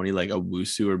 2020, like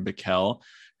Owusu or Bikel.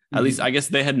 At least I guess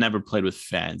they had never played with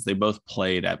fans. They both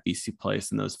played at BC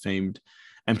Place in those famed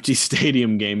empty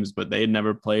stadium games, but they had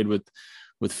never played with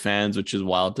fans, which is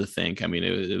wild to think. I mean,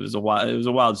 it was a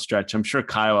wild stretch. I'm sure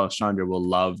Kyle Alexandre will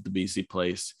love the BC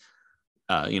Place.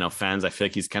 Fans. I feel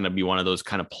like he's kind of be one of those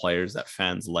kind of players that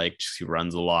fans like. Just, he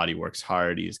runs a lot. He works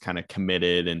hard. He's kind of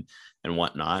committed and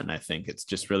whatnot. And I think it's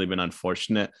just really been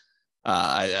unfortunate.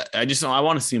 I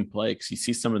want to see him play because you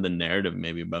see some of the narrative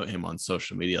maybe about him on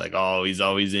social media, like, oh, he's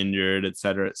always injured, et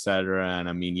cetera, et cetera. And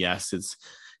I mean, yes, it's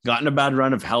gotten a bad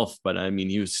run of health, but I mean,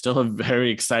 he was still a very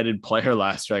excited player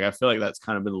last year. Like, I feel like that's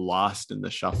kind of been lost in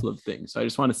the shuffle of things. So I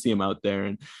just want to see him out there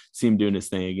and see him doing his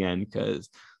thing again, because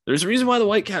there's a reason why the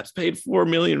Whitecaps paid $4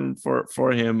 million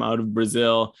for him out of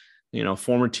Brazil.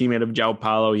 Former teammate of João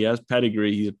Paulo. He has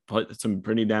pedigree. He's put some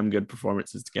pretty damn good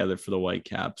performances together for the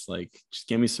Whitecaps. Like, just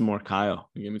give me some more Kyle.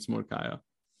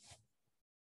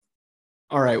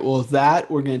 All right. Well, with that,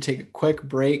 we're going to take a quick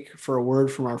break for a word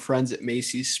from our friends at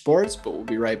Macy's Sports, but we'll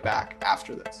be right back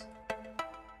after this.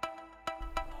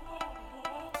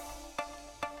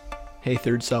 Hey,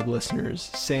 Third Sub listeners,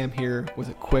 Sam here with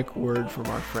a quick word from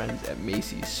our friends at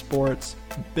Macy's Sports.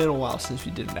 It's been a while since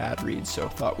we did an ad read, so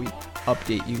thought we'd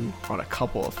update you on a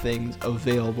couple of things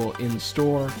available in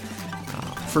store.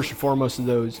 First and foremost of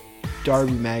those,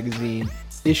 Derby Magazine,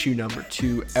 issue number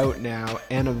 2, out now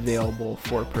and available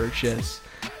for purchase.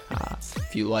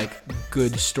 If you like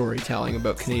good storytelling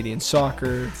about Canadian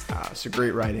soccer, so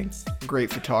great writing, great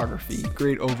photography,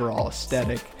 great overall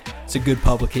aesthetic. It's a good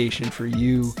publication for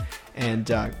you.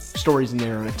 And stories in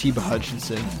there on Atiba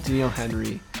Hutchinson, Danielle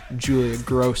Henry, Julia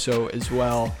Grosso as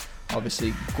well.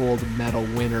 Obviously, gold medal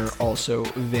winner, also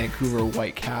Vancouver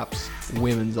Whitecaps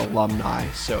women's alumni.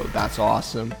 So that's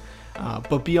awesome.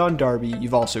 But beyond Derby,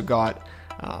 you've also got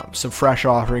some fresh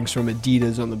offerings from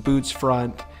Adidas on the boots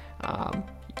front.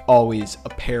 Always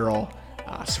apparel,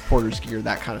 supporters gear,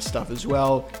 that kind of stuff as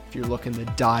well. If you're looking to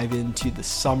dive into the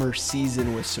summer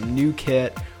season with some new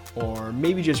kit, or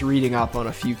maybe just reading up on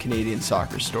a few Canadian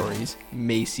soccer stories,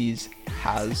 Macy's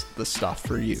has the stuff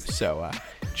for you. So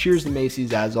cheers to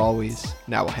Macy's as always.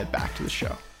 Now we'll head back to the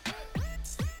show.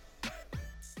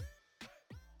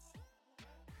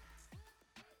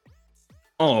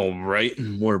 All right,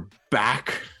 we're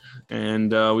back,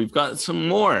 and we've got some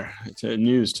more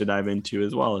news to dive into,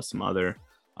 as well as some other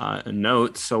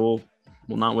notes. So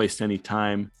we'll not waste any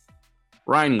time.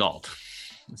 Ryan Gauld.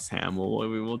 Sam,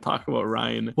 we'll talk about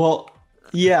Ryan. Well,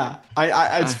 yeah,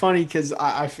 it's funny because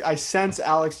I sense,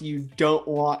 Alex, you don't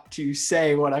want to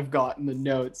say what I've got in the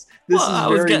notes. I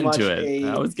was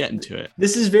getting to it.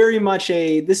 This is very much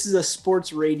a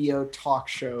sports radio talk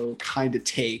show kind of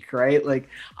take, right? Like,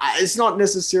 it's not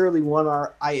necessarily one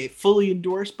I fully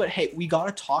endorse, but hey, we got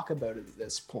to talk about it at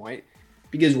this point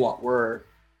because we're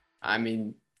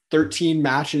 13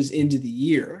 matches into the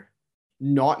year,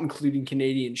 not including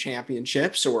Canadian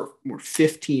championships. So we're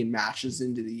 15 matches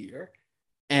into the year.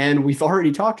 And we've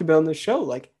already talked about on the show,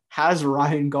 like, has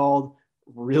Ryan Gauld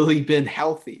really been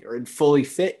healthy or fully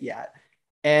fit yet?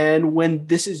 And when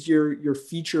this is your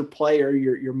feature player,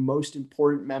 your most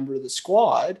important member of the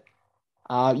squad,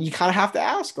 you kind of have to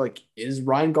ask, like, is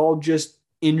Ryan Gauld just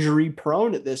injury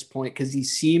prone at this point? Because he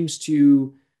seems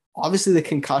to, obviously the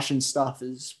concussion stuff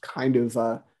is kind of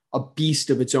a beast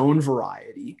of its own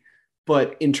variety.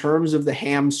 But in terms of the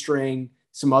hamstring,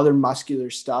 some other muscular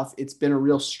stuff, it's been a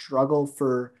real struggle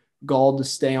for Gauld to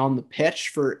stay on the pitch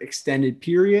for extended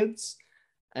periods.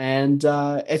 And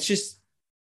it's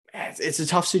a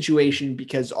tough situation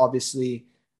because obviously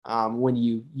when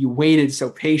you waited so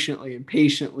patiently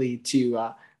to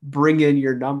bring in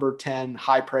your number 10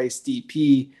 high-priced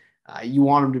DP, you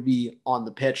want him to be on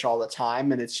the pitch all the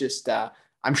time. And it's just,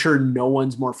 I'm sure no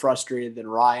one's more frustrated than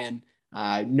Ryan.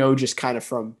 Just kind of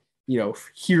from,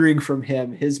 hearing from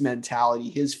him, his mentality,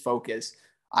 his focus.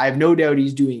 I have no doubt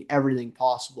he's doing everything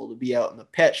possible to be out on the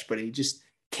pitch, but he just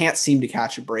can't seem to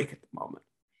catch a break at the moment.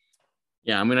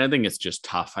 Yeah, I think it's just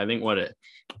tough. I think what it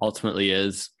ultimately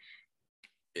is,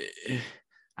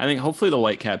 I think hopefully the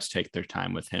Whitecaps take their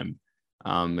time with him.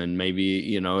 And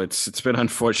maybe, it's been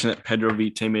unfortunate. Pedro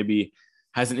Vite maybe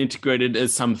hasn't integrated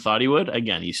as some thought he would.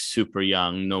 Again, he's super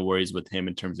young. No worries with him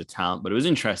in terms of talent, but it was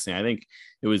interesting. I think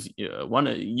it was one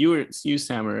of you,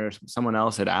 Sam, or someone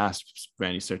else had asked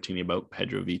Vanni Sartini about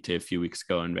Pedro Vite a few weeks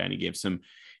ago, and Vanni gave some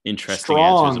interesting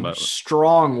answers about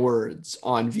strong words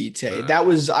on Vite.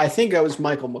 I think that was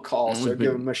Michael McCall. So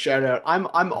give him a shout out. I'm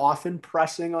often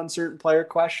pressing on certain player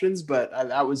questions, but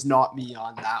that was not me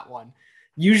on that one.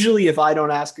 Usually if I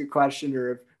don't ask a question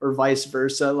or vice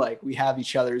versa, like we have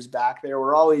each other's back there,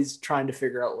 we're always trying to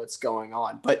figure out what's going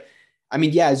on. But I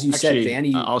mean, yeah, as you said,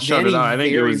 Vanni, I'll shout it out. I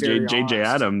think it was JJ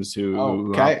Adams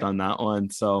who hopped on that one.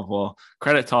 So, well,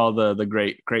 credit to all the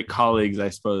great colleagues, I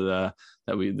suppose,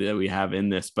 that we have in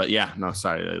this. But yeah, no,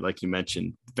 sorry. Like you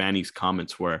mentioned, Vanni's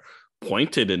comments were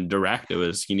pointed and direct. It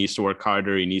was, he needs to work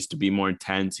harder. He needs to be more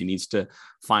intense. He needs to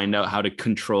find out how to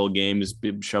control games,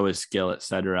 show his skill,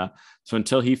 etc. So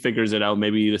until he figures it out,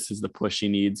 maybe this is the push he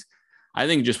needs. I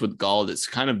think just with Gauld,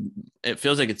 it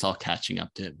feels like it's all catching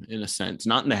up to him in a sense,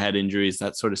 not in the head injuries,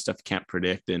 that sort of stuff you can't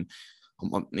predict. And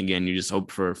again, you just hope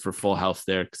for full health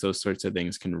there, because those sorts of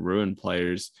things can ruin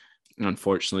players,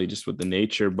 unfortunately, just with the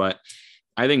nature. But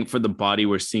I think for the body,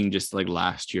 we're seeing just like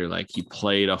last year, like he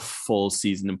played a full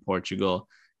season in Portugal,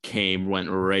 went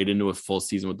right into a full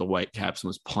season with the Whitecaps and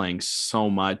was playing so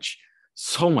much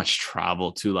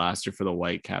travel too last year for the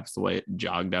Whitecaps, the way it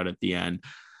jogged out at the end.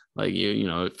 Like,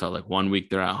 it felt like 1 week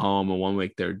they're at home and 1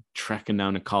 week they're trekking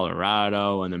down to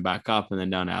Colorado and then back up and then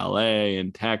down to LA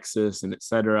and Texas and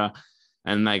etc.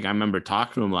 And like, I remember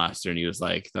talking to him last year and he was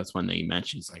like, that's one thing he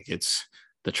mentioned. He's like,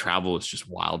 the travel is just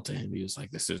wild to him. He was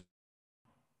like, this is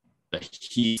the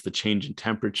heat, the change in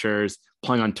temperatures,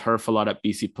 playing on turf a lot at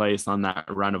BC Place on that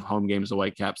run of home games the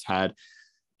Whitecaps had.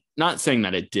 Not saying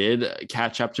that it did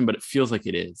catch up to him, but it feels like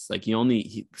it is. Like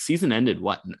season ended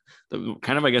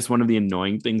kind of, I guess, one of the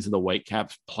annoying things of the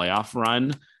Whitecaps playoff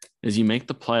run is you make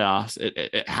the playoffs.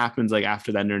 It happens like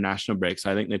after that international break. So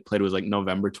I think they played was like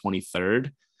November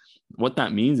 23rd. What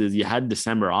that means is you had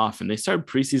December off and they started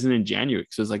preseason in January.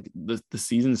 So it's like the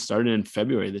season started in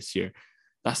February this year.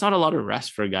 That's not a lot of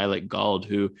rest for a guy like Gauld,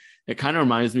 who it kind of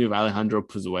reminds me of Alejandro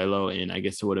Pozuelo in, I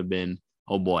guess it would have been,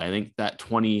 I think that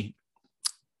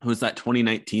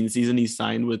 2019 season he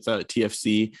signed with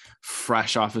TFC,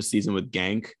 fresh off a season with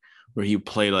Genk, where he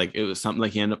played like, it was something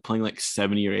like he ended up playing like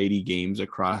 70 or 80 games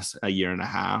across a year and a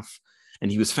half. And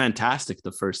he was fantastic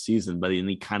the first season, but then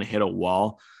he kind of hit a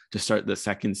wall to start the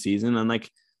second season. And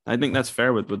like, I think that's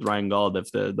fair with Ryan Gauld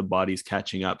if the body's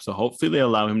catching up. So hopefully they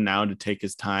allow him now to take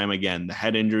his time. Again, the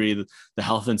head injury, the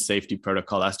health and safety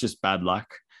protocol, that's just bad luck.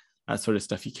 That sort of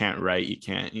stuff you can't write,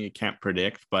 you can't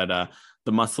predict. But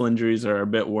the muscle injuries are a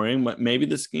bit worrying. But maybe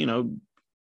this,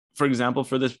 for example,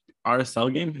 for this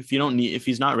RSL game, if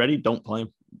he's not ready, don't play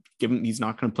him. He's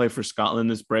not going to play for Scotland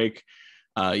this break.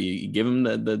 You give him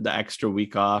the extra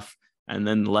week off and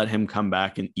then let him come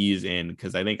back and ease in,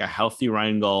 because I think a healthy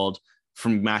Ryan Gauld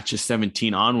from matches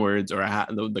 17 onwards, or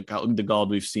the Gauld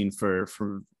we've seen for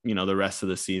the rest of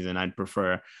the season, I'd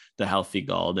prefer the healthy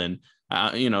Gauld. And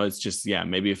it's just,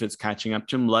 maybe if it's catching up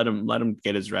to him, let him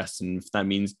get his rest. And if that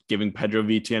means giving Pedro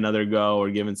Vite another go, or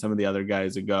giving some of the other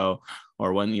guys a go,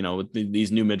 or when, with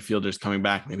these new midfielders coming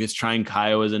back, maybe it's trying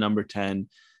Caio as a number 10,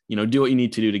 do what you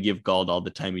need to do to give Gauld all the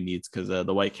time he needs, because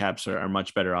the Whitecaps are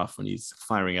much better off when he's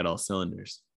firing at all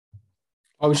cylinders.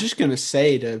 I was just going to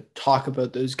say, to talk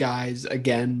about those guys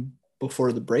again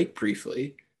before the break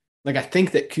briefly, like I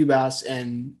think that Cubas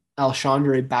and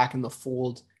Alexandre back in the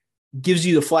fold gives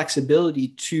you the flexibility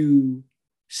to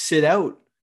sit out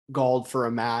Gauld for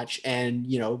a match and,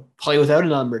 play without a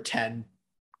number 10,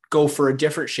 go for a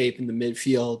different shape in the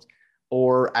midfield,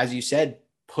 or as you said,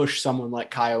 push someone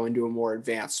like Caio into a more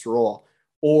advanced role.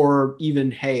 Or even,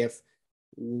 hey, if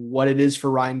what it is for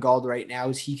Ryan Gauld right now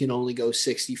is he can only go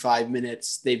 65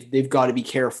 minutes, they've got to be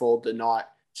careful to not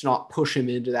push him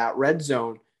into that red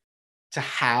zone, to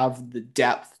have the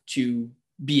depth to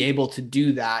be able to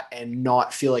do that and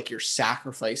not feel like you're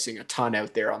sacrificing a ton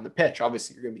out there on the pitch.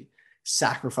 Obviously, you're going to be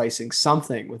sacrificing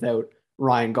something without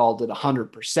Ryan Gauld at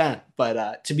 100%,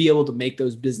 but to be able to make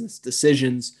those business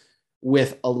decisions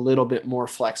with a little bit more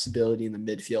flexibility in the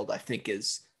midfield, I think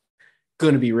is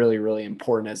going to be really, really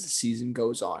important as the season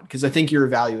goes on. Because I think your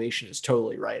evaluation is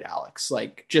totally right, Alex.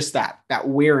 Like just that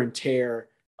wear and tear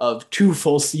of 2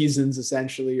 full seasons,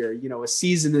 essentially, or, a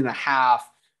season and a half,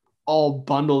 all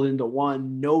bundled into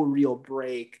one, no real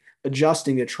break,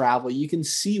 adjusting to travel. You can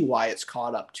see why it's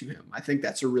caught up to him. I think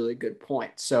that's a really good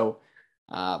point. So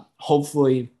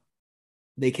hopefully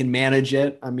they can manage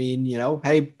it. I mean,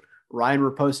 hey, Ryan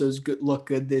Raposo's look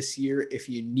good this year. If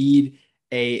you need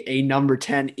a number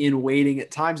 10 in waiting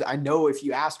at times, I know if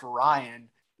you asked Ryan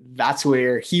that's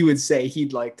where he would say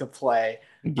he'd like to play.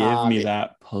 Give me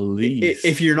that, please.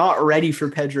 If you're not ready for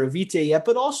Pedro Vite yet,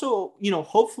 but also,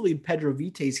 hopefully Pedro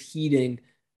Vite's heeding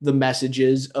the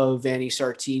messages of Vanni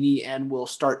Sartini and will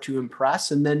start to impress,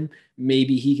 and then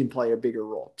maybe he can play a bigger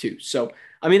role too. So,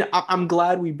 I mean, I'm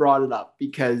glad we brought it up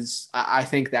because I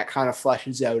think that kind of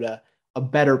fleshes out a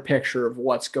better picture of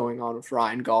what's going on with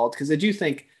Ryan Gauld. Because I do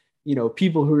think,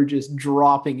 people who are just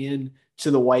dropping in to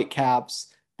the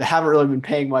Whitecaps that haven't really been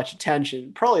paying much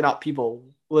attention, probably not people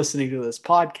listening to this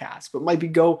podcast, but might be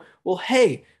well,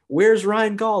 hey, where's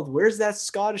Ryan Gauld? Where's that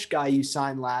Scottish guy you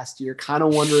signed last year? Kind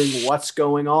of wondering what's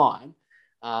going on.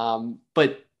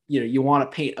 But, you want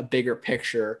to paint a bigger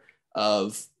picture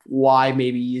of why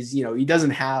maybe he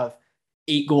doesn't have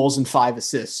 8 goals and 5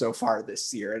 assists so far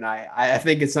this year. And I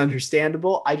think it's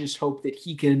understandable. I just hope that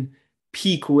he can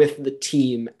peak with the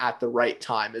team at the right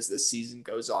time as the season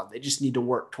goes on. They just need to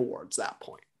work towards that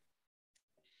point.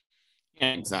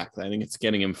 Yeah, exactly. I think it's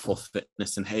getting him full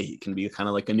fitness, and hey, he can be kind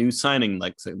of like a new signing,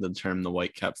 like the term the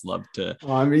Whitecaps love to.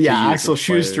 Axel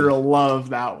Schuster will love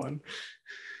that one.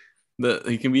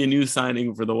 He can be a new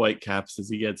signing for the Whitecaps as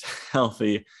he gets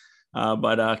healthy.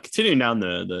 But continuing down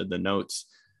the notes,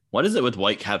 what is it with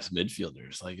Whitecaps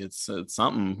midfielders? Like it's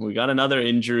something. We got another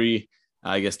injury,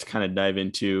 I guess, to kind of dive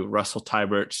into. Russell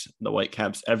Teibert, the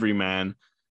Whitecaps everyman,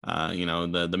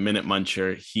 the minute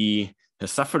muncher. He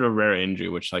has suffered a rare injury,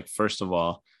 which, like, first of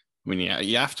all, I mean, yeah,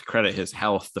 you have to credit his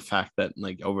health, the fact that,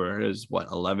 like, over his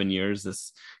 11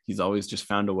 years, he's always just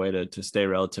found a way to stay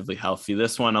relatively healthy.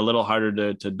 This one a little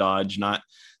harder to dodge, not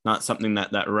something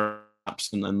that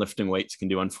reps and lifting weights can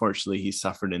do. Unfortunately, he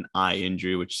suffered an eye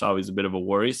injury, which is always a bit of a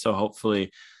worry. So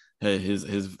hopefully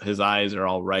his eyes are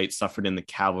all right. Suffered in the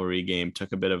Cavalry game,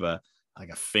 took a bit of a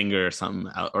finger or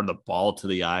something out, or the ball to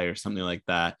the eye or something like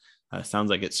that. Sounds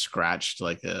like it scratched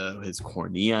like his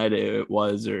cornea it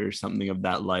was, or something of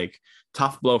that. Like,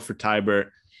 tough blow for Teibert.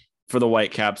 For the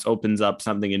Whitecaps, opens up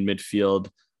something in midfield.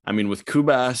 I mean, with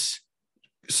Kubas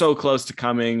so close to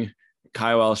coming,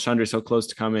 Kyle Alexandre so close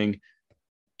to coming,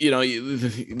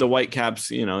 the Whitecaps,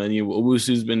 and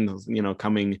Owusu's been,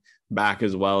 coming back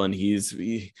as well. And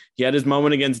he had his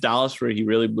moment against Dallas where he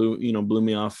really blew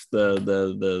me off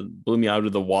blew me out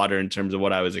of the water in terms of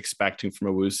what I was expecting from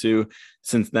Owusu.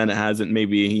 Since then, it hasn't.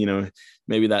 Maybe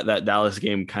that Dallas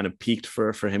game kind of peaked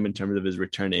for him in terms of his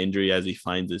return to injury as he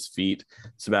finds his feet.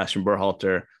 Sebastian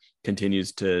Berhalter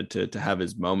continues to have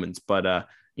his moments, but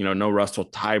no Russell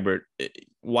Teibert.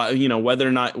 Whether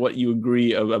or not what you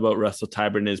agree about Russell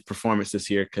Teibert and his performance this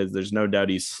year, because there's no doubt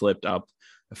he's slipped up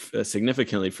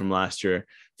significantly from last year.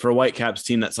 For a Whitecaps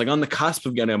team that's like on the cusp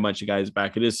of getting a bunch of guys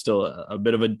back, it is still a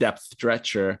bit of a depth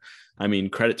stretcher. I mean,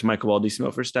 credit to Michael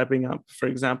Baldisimo for stepping up, for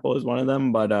example, is one of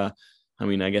them. But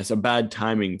I guess a bad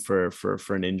timing for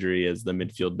an injury as the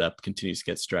midfield depth continues to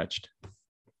get stretched.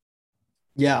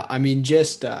 Yeah, I mean,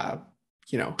 just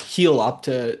heal up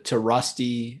to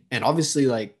Rusty, and obviously,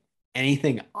 like,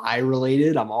 anything eye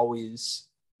related, I'm always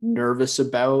nervous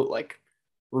about. Like,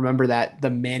 remember the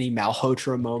Manny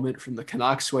Malhotra moment from the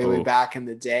Canucks way back in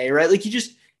the day, right? Like, you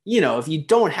just, if you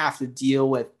don't have to deal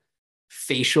with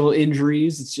facial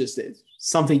injuries, it's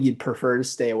something you'd prefer to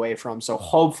stay away from. So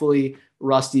hopefully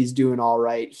Rusty's doing all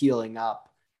right, healing up,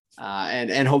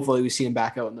 and hopefully we see him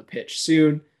back out on the pitch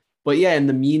soon. But yeah, in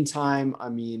the meantime, I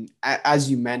mean, as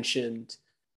you mentioned,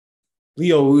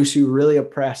 Leo Owusu really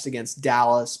oppressed against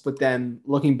Dallas, but then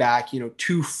looking back, 2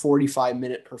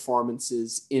 45-minute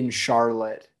performances in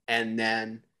Charlotte and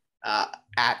then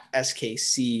at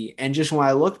SKC. And just when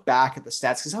I look back at the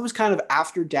stats, because I was kind of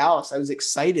after Dallas, I was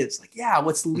excited. It's like, yeah,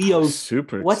 what's Leo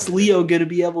going to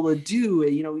be able to do?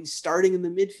 He's starting in the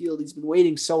midfield. He's been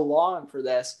waiting so long for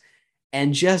this.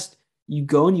 And just you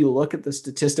go and you look at the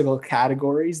statistical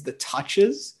categories, the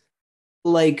touches,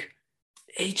 like,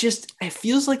 it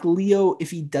feels like Leo,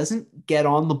 if he doesn't get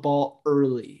on the ball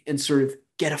early and sort of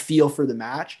get a feel for the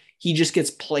match, he just gets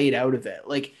played out of it.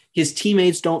 Like, his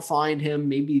teammates don't find him.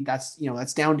 Maybe that's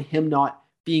down to him not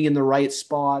being in the right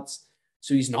spots.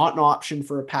 So he's not an option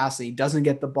for a pass, and he doesn't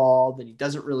get the ball, then he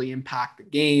doesn't really impact the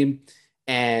game.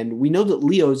 And we know that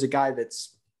Leo is a guy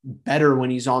that's better when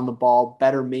he's on the ball,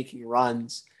 better making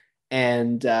runs.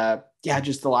 And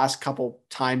just the last couple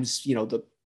times, the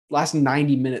last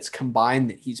 90 minutes combined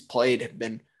that he's played have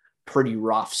been pretty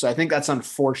rough. So I think that's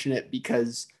unfortunate,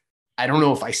 because I don't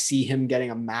know if I see him getting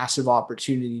a massive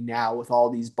opportunity now with all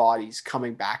these bodies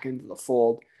coming back into the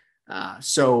fold.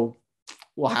 So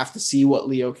we'll have to see what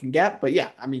Leo can get. But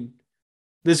yeah, I mean,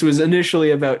 this was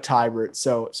initially about Teibert.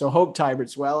 So hope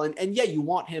Teibert's well. And yeah, you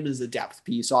want him as a depth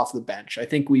piece off the bench. I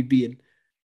think we'd be in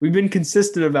we've been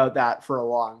consistent about that for a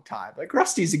long time. Like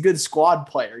Rusty's a good squad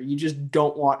player. You just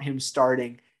don't want him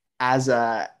starting as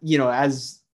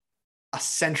as a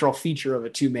central feature of a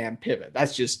two-man pivot.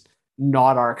 That's just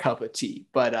not our cup of tea.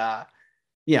 But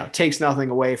takes nothing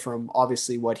away from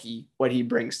obviously what he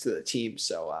brings to the team.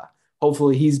 So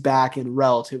hopefully he's back in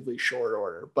relatively short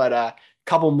order. But a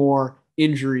couple more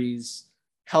injuries,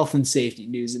 health and safety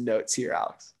news and notes here,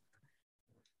 Alex.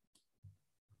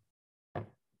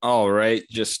 All right,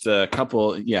 just a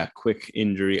couple, quick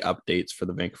injury updates for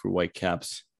the Vancouver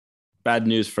Whitecaps. Bad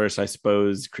news first, I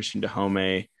suppose. Christian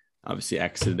Dajome obviously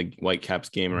exited the Whitecaps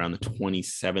game around the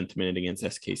 27th minute against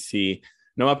SKC.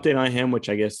 No update on him, which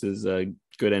I guess is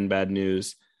good and bad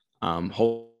news.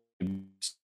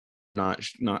 Not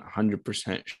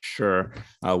 100% sure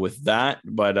with that,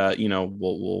 but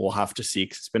we'll have to see.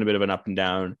 'Cause it's been a bit of an up and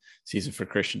down season for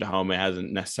Christian Dajome.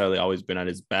 Hasn't necessarily always been at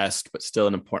his best, but still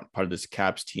an important part of this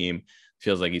Caps team.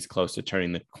 Feels like he's close to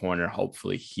turning the corner.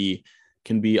 Hopefully he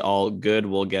can be all good.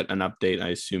 We'll get an update, I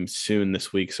assume, soon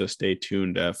this week, so stay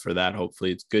tuned for that.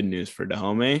 Hopefully it's good news for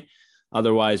Dajome.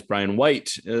 Otherwise, Brian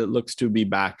White looks to be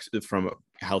back from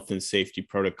health and safety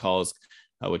protocols,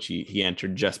 which he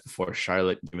entered just before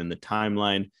Charlotte, given the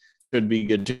timeline. Should be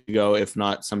good to go, if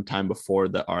not sometime before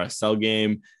the RSL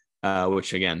game,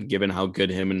 which, again, given how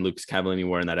good him and Lucas Cavallini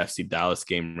were in that FC Dallas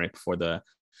game right before at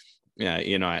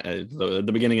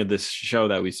the beginning of this show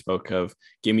that we spoke of,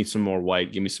 give me some more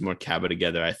White, give me some more Cava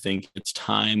together. I think it's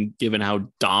time, given how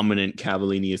dominant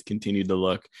Cavallini has continued to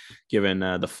look, given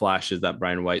the flashes that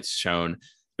Brian White's shown.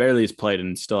 Barely has played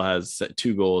and still has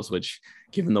 2 goals, which,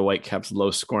 given the Whitecaps'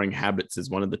 low scoring habits, is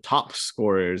one of the top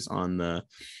scorers on the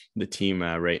team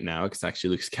right now. It's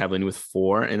actually Lucas Cavallini with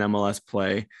 4 in MLS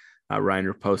play, Ryan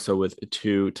Raposo with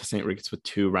 2, St. Ricketts with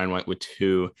 2, Ryan White with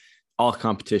 2. All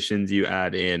competitions, you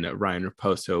add in Ryan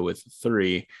Raposo with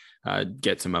 3,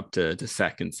 gets him up to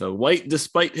second. So White,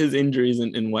 despite his injuries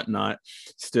and whatnot,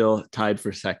 still tied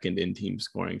for second in team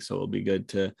scoring. So it'll be good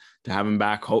to have him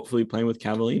back, hopefully playing with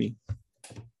Cavallini.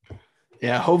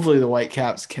 Yeah, hopefully the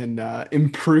Whitecaps can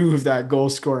improve that goal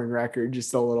scoring record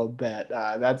just a little bit.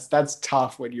 That's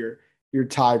tough when you're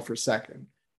tied for second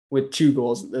with 2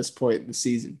 goals at this point in the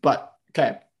season. But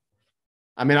okay,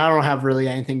 I mean, I don't have really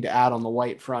anything to add on the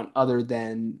White front other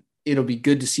than it'll be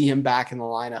good to see him back in the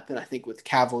lineup. And I think with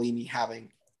Cavallini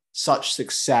having such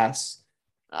success,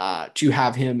 to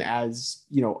have him as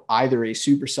either a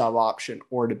super sub option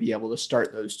or to be able to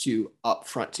start those 2 up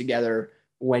front together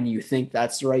when you think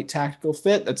that's the right tactical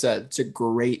fit, it's a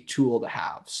great tool to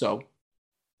have. So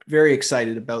very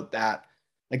excited about that.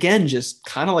 Again, just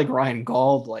kind of like Ryan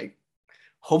Gauld, like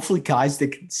hopefully guys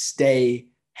that can stay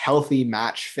healthy,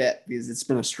 match fit, because it's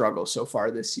been a struggle so far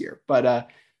this year. But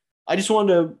I just we're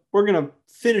going to not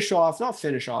finish off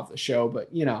the show,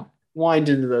 but, wind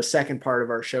into the second part of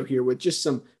our show here with just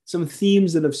some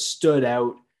themes that have stood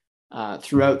out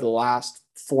throughout the last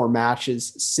 4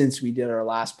 matches since we did our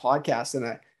last podcast.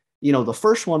 And the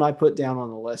first one I put down on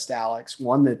the list, Alex,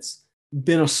 one that's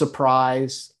been a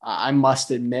surprise, I must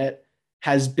admit,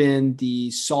 has been the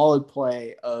solid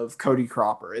play of Cody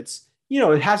Cropper. It's,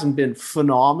 it hasn't been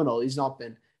phenomenal. He's not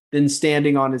been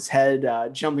standing on his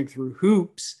head, jumping through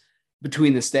hoops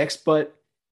between the sticks, but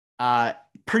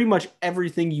pretty much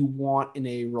everything you want in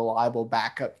a reliable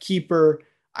backup keeper.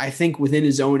 I think within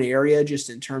his own area, just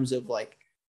in terms of like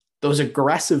those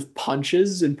aggressive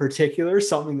punches in particular,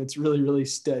 something that's really, really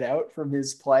stood out from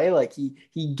his play. Like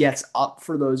he gets up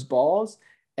for those balls.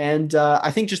 And I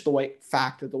think just the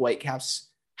fact that the Whitecaps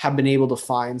have been able to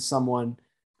find someone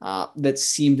that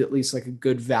seemed at least like a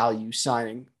good value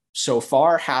signing so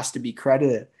far has to be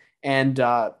credited. And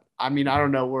I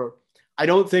don't know, I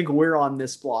don't think we're on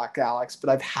this block, Alex, but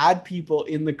I've had people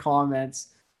in the comments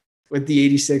with the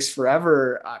 86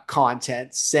 Forever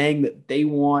content saying that they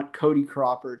want Cody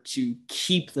Cropper to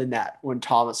keep the net when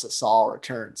Thomas Hasal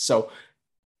returns. So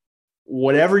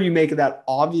whatever you make of that,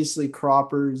 obviously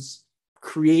Cropper's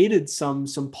created some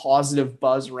positive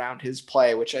buzz around his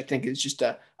play, which I think is just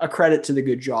a credit to the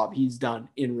good job he's done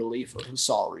in relief of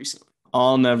Hasal recently.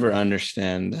 I'll never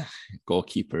understand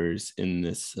goalkeepers in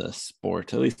this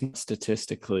sport, at least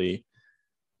statistically.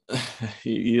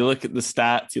 You look at the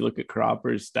stats, you look at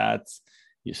Cropper's stats,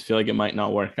 you just feel like it might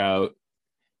not work out.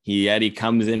 Eddie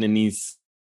comes in and he's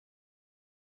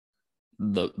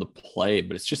the play,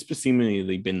 but it's just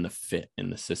seemingly been the fit in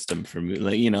the system for me.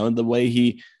 Like, the way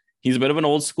he's a bit of an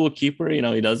old school keeper.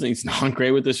 He's not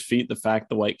great with his feet. The fact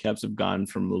the Whitecaps have gone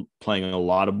from playing a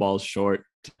lot of balls short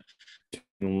to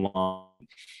long,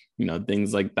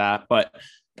 things like that. But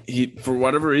he, for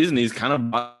whatever reason, he's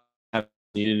kind of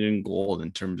needed in gold in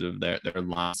terms of their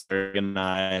lines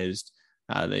organized.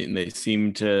 They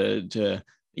seem to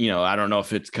I don't know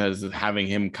if it's because of having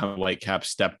him come Whitecap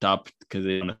stepped up because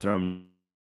they want to throw him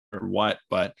or what,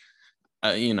 but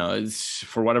it's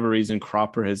for whatever reason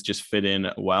Cropper has just fit in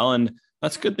well, and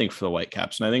that's a good thing for the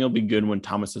Whitecaps. And I think it'll be good when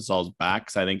Thomas Hasal's back,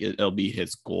 because I think it'll be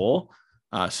his goal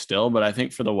still. But I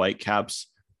think for the Whitecaps,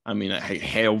 I mean,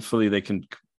 hopefully they can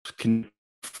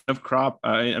have Crop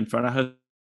in front of us,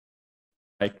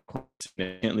 like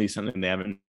significantly something they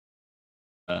haven't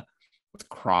with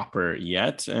Cropper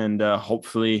yet, and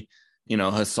hopefully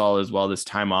Hasal as well. This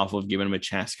time off will give him a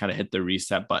chance to kind of hit the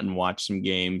reset button, watch some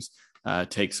games,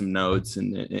 take some notes,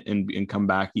 and come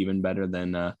back even better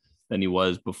than he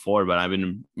was before. But I've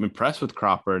been impressed with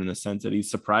Cropper in the sense that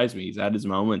he's surprised me. He's had his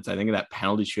moments. I think of that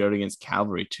penalty shootout against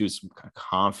Cavalry too, some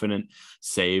confident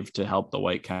save to help the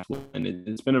Whitecaps win.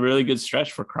 It's been a really good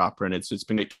stretch for Cropper, and it's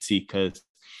been great to see, because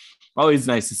always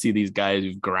nice to see these guys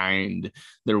who grind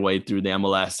their way through the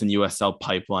MLS and USL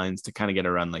pipelines to kind of get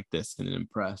a run like this and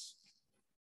impress.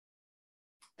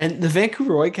 And the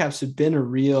Vancouver Whitecaps have been a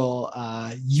real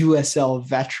USL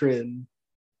veteran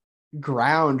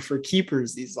ground for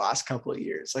keepers these last couple of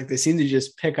years. Like, they seem to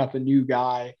just pick up a new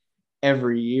guy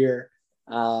every year.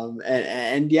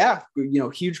 And yeah,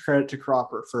 huge credit to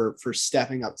Cropper for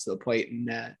stepping up to the plate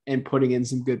and putting in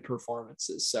some good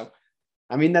performances. So,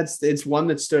 I mean, it's one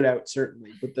that stood out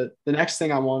certainly. But the next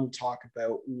thing I wanted to talk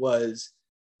about was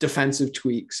defensive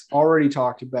tweaks. Already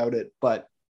talked about it, but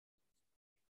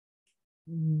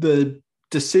the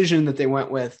decision that they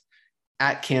went with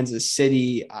at Kansas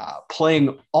City,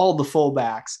 playing all the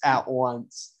fullbacks at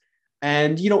once.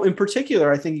 And, in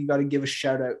particular, I think you got to give a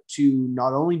shout out to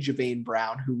not only Javain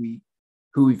Brown, who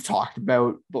we've talked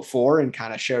about before and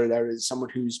kind of shouted out as someone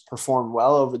who's performed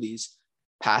well over these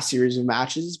past series of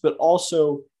matches, but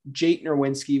also Jake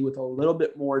Nerwinski with a little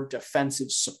bit more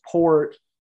defensive support.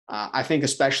 I think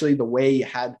especially the way you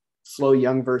had Flo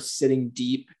Youngverse sitting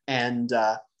deep and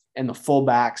the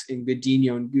fullbacks in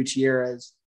Godinho and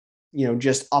Gutierrez,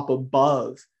 just up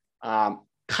above,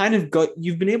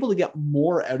 you've been able to get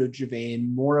more out of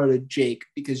Javain, more out of Jake,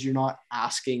 because you're not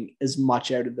asking as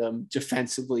much out of them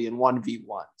defensively in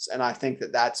 1v1s. And I think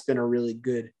that that's been a really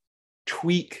good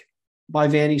tweak by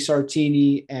Vanni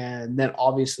Sartini. And then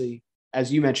obviously,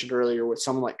 as you mentioned earlier, with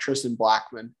someone like Tristan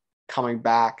Blackman coming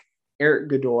back, Eric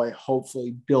Godoy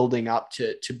hopefully building up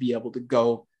to be able to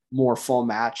go more full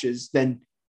matches, then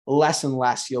less and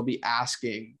less you'll be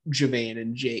asking Javain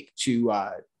and Jake to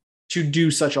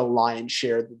do such a lion's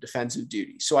share of the defensive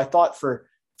duty. So I thought for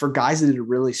guys that had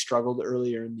really struggled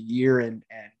earlier in the year and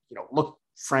looked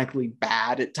frankly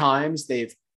bad at times,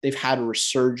 they've had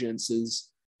resurgences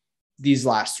these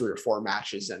last 3 or 4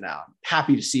 matches, and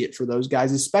happy to see it for those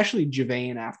guys, especially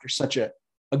Javain after such a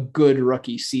good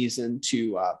rookie season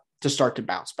to start to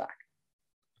bounce back.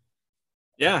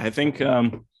 Yeah, I think I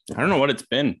don't know what it's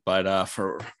been, but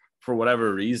for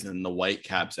whatever reason, the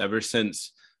Whitecaps, ever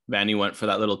since Vanni went for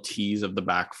that little tease of the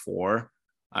back 4,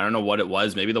 I don't know what it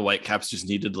was. Maybe the Whitecaps just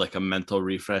needed like a mental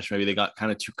refresh. Maybe they got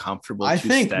kind of too comfortable. I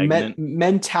think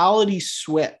mentality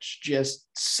switch, just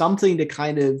something to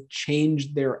kind of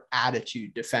change their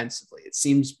attitude defensively. It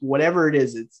seems whatever it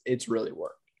is, it's really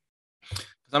worked.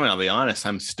 I mean, I'll be honest.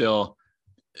 I'm still,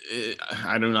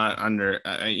 I do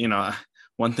not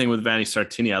one thing with Vanni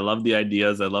Sartini, I love the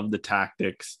ideas. I love the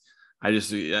tactics. I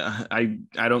just, I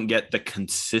don't get the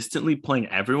consistently playing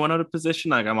everyone out of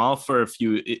position. Like, I'm all for a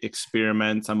few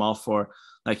experiments. I'm all for,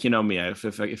 like, me,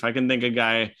 if I can think a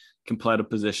guy can play out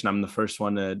of position, I'm the first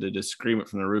one to scream it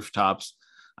from the rooftops.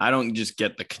 I don't just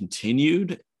get the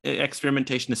continued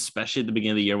experimentation, especially at the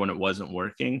beginning of the year when it wasn't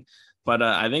working. But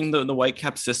I think the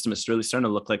Whitecap system is really starting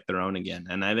to look like their own again.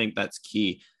 And I think that's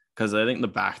key, because I think the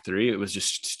back 3, it was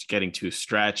just getting too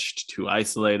stretched, too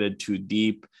isolated, too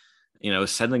deep,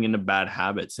 settling into bad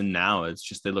habits. And now it's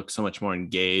just, they look so much more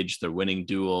engaged. They're winning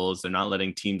duels. They're not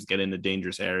letting teams get into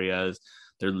dangerous areas.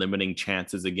 They're limiting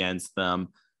chances against them.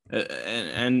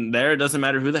 And there, it doesn't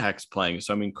matter who the heck's playing.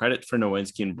 So, I mean, credit for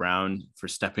Nerwinski and Brown for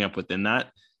stepping up within that.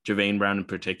 Javain Brown in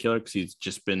particular, because he's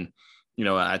just been,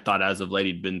 I thought as of late,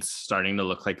 he'd been starting to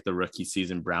look like the rookie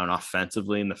season Brown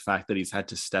offensively. And the fact that he's had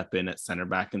to step in at center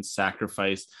back and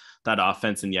sacrifice that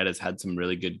offense, and yet has had some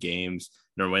really good games.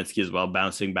 Nerwinski as well,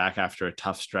 bouncing back after a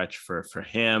tough stretch for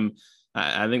him.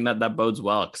 I think that bodes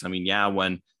well, because, I mean, yeah,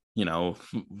 when,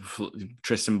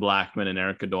 Tristan Blackman and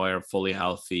Eric Godoy are fully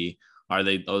healthy, are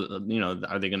they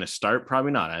going to start?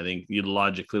 Probably not. I think you'd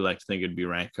logically like to think it'd be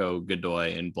Ranko,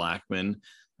 Godoy, and Blackman,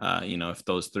 if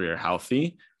those 3 are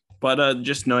healthy. But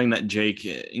just knowing that Jake,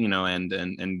 and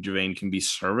Javain can be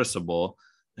serviceable,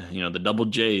 the double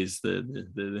J's,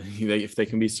 if they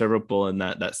can be serviceable in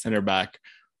that center back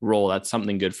role. That's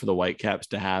something good for the Whitecaps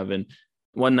to have. And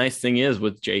one nice thing is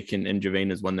with Jake and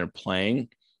Javain is when they're playing.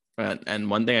 And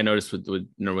one thing I noticed with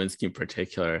Nerwinski in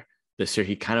particular this year,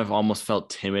 he kind of almost felt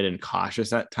timid and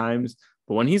cautious at times.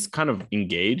 But when he's kind of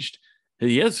engaged,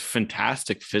 he has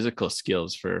fantastic physical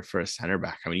skills for a center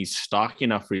back. I mean, he's stocky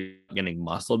enough for getting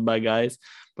muscled by guys,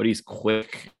 but he's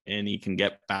quick and he can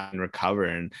get back and recover.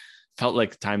 And felt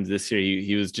like times this year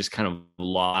he was just kind of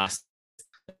lost.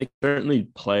 They certainly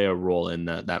play a role in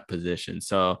that position.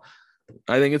 So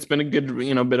I think it's been a good,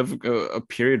 bit of a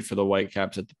period for the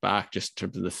Whitecaps at the back, just in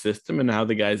terms of the system and how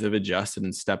the guys have adjusted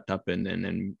and stepped up and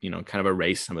kind of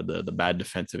erased some of the bad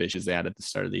defensive issues they had at the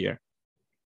start of the year.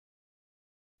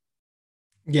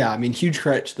 Yeah, I mean, huge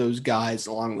credit to those guys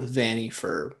along with Vanny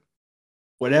for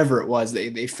whatever it was.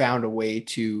 They found a way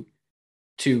to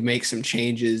make some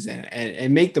changes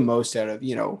and make the most out of,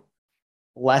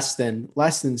 less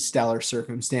than stellar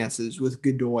circumstances, with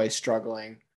Godoy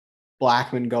struggling,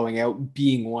 Blackman going out,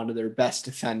 being one of their best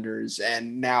defenders,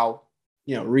 and now,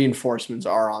 reinforcements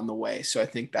are on the way. So I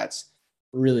think that's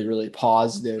really, really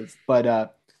positive. But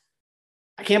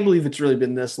I can't believe it's really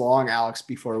been this long, Alex,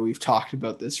 before we've talked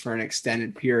about this for an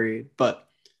extended period. But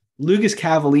Lucas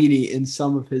Cavallini in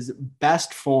some of his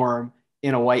best form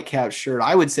in a Whitecap shirt,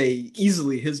 I would say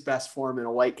easily his best form in a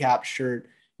Whitecap shirt,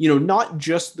 not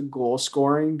just the goal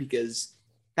scoring, because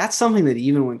that's something that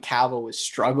even when Cavill was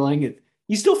struggling,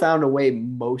 he still found a way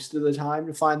most of the time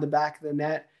to find the back of the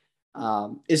net.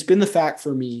 It's been the fact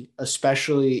for me,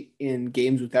 especially in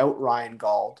games without Ryan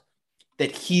Gauld,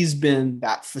 that he's been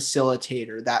that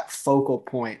facilitator, that focal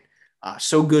point,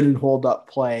 so good in hold-up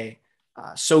play,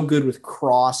 so good with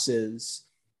crosses,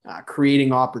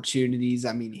 creating opportunities.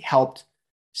 I mean, he helped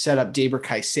set up Daber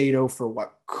Caicedo for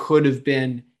what could have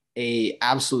been a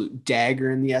absolute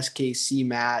dagger in the SKC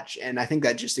match. And I think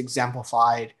that just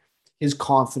exemplified his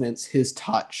confidence, his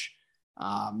touch,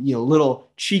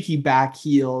 little cheeky back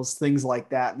heels, things like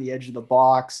that in the edge of the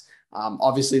box.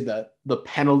 Obviously the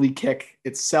penalty kick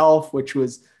itself, which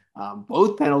was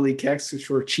both penalty kicks, which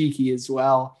were cheeky as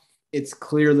well. It's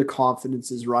clear the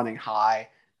confidence is running high.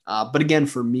 But again,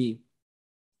 for me,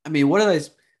 I mean, what did I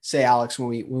say, Alex, when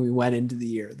we went into the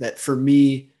year? That for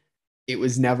me, it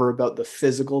was never about the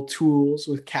physical tools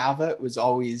with Cava. It was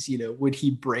always, would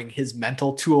he bring his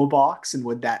mental toolbox, and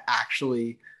would that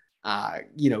actually,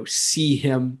 see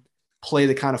him play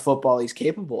the kind of football he's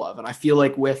capable of? And I feel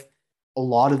like with a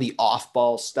lot of the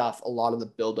off-ball stuff, a lot of the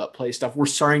build-up play stuff, we're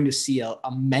starting to see a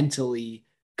mentally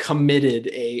committed,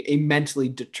 a mentally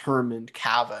determined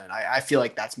Cava. And I feel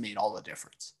like that's made all the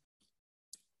difference.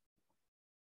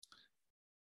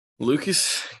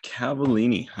 Lucas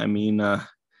Cavallini. I mean,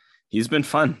 he's been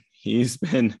fun. He's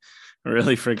been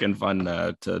really freaking fun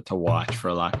to watch,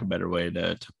 for lack of a better way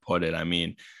to put it. I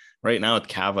mean, right now with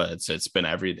Cava, it's been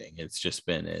everything. It's just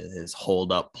been his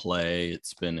hold up play.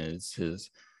 It's been his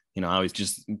how he's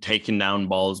just taking down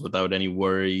balls without any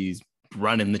worries,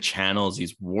 running the channels.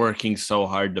 He's working so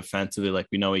hard defensively, like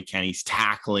we know he can. He's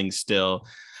tackling still.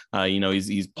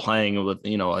 He's playing with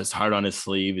his heart on his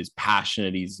sleeve. He's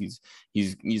passionate.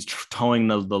 He's towing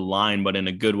the line, but in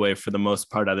a good way for the most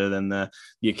part. Other than the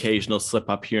occasional slip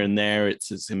up here and there,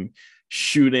 it's him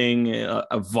shooting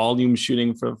a volume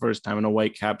shooting for the first time in a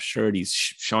Whitecap shirt. He's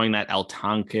showing that El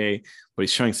Tanque, but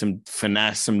he's showing some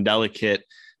finesse, some delicate,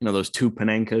 those 2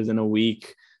 Panenkas in a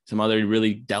week, some other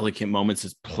really delicate moments,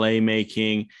 his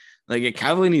playmaking. Like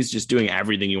Cavallini's just doing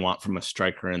everything you want from a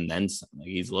striker, and then some. Like,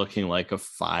 he's looking like a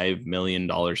 $5 million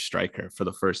striker for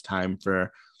the first time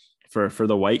for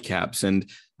the Whitecaps, and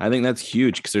I think that's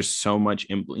huge because there's so much,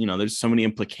 there's so many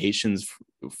implications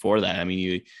for that. I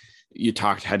mean, you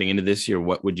talked heading into this year,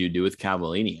 what would you do with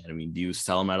Cavallini? I mean, do you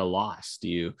sell him at a loss? Do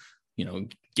you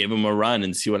give him a run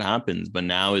and see what happens? But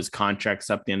now his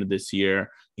contract's up the end of this year.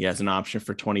 He has an option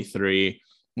for 23.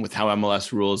 With how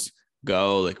MLS rules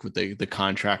go, like with the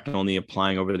contract only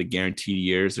applying over the guaranteed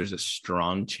years, there's a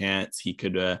strong chance he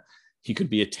could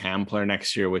be a TAM player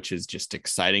next year, which is just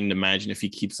exciting to imagine if he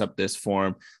keeps up this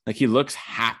form. Like, he looks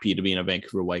happy to be in a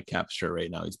Vancouver Whitecaps shirt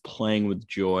right now. He's playing with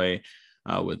joy,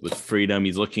 with freedom.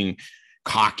 He's looking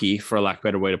cocky, for lack of a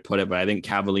better way to put it, but I think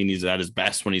Cavallini's at his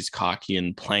best when he's cocky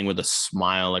and playing with a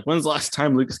smile. Like, when's the last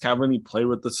time Lucas Cavallini played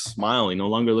with a smile? He no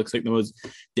longer looks like the most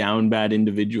down bad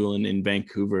individual in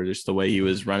Vancouver, just the way he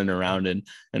was running around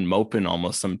and moping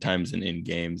almost sometimes in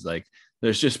games. Like,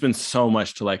 there's just been so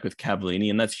much to like with Cavallini,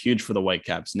 and that's huge for the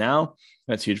Whitecaps now.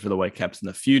 That's huge for the Whitecaps in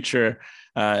the future.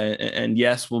 And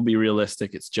yes, we'll be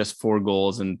realistic. It's just 4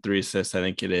 goals and 3 assists. I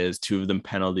think it is 2 of them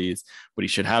penalties, but he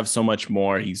should have so much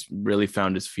more. He's really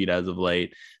found his feet as of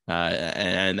late.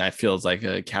 And I feels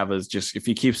like Cava's just, if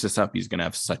he keeps this up, he's going to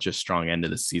have such a strong end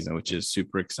of the season, which is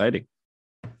super exciting.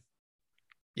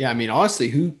 Yeah, I mean, honestly,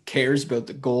 who cares about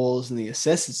the goals and the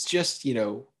assists? It's just,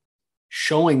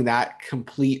 showing that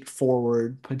complete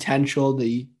forward potential that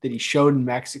he showed in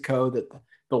Mexico, that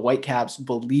the Whitecaps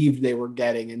believed they were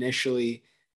getting initially.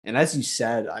 And as you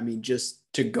said, I mean, just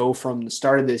to go from the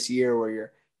start of this year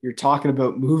where you're talking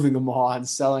about moving him on,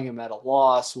 selling him at a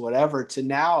loss, whatever, to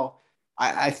now,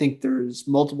 I think there's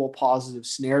multiple positive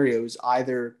scenarios.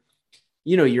 Either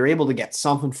you're able to get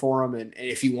something for him, and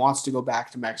if he wants to go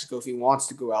back to Mexico, if he wants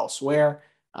to go elsewhere,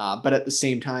 but at the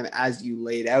same time, as you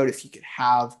laid out, if you could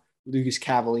have Lucas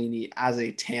Cavallini as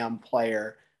a TAM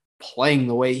player playing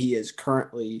the way he is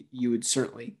currently, you would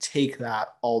certainly take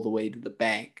that all the way to the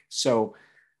bank. So,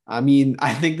 I mean,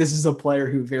 I think this is a player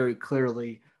who very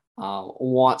clearly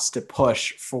wants to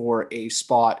push for a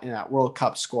spot in that World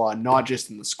Cup squad, not just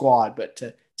in the squad, but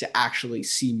to actually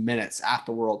see minutes at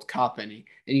the World Cup. And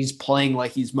he's playing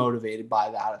like he's motivated by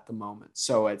that at the moment.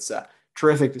 So it's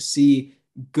terrific to see.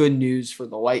 Good news for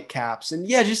the Whitecaps. And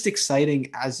yeah, just exciting,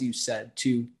 as you said,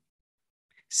 to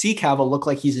see Cava look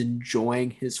like he's enjoying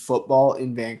his football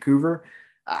in Vancouver.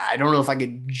 I don't know if I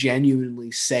could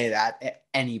genuinely say that at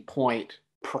any point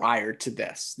prior to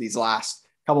these last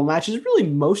couple matches. Really,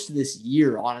 most of this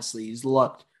year, honestly, he's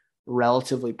looked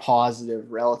relatively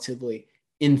positive, relatively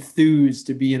enthused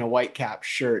to be in a Whitecap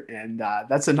shirt, and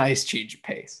that's a nice change of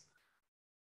pace.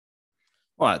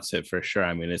 Well, that's it for sure.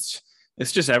 I mean, it's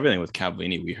just everything with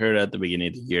Cavallini. We heard at the beginning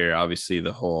of the year, obviously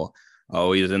the whole,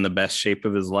 oh, he's in the best shape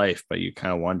of his life, but you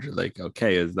kind of wonder, like,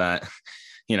 okay, is that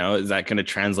going to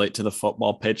translate to the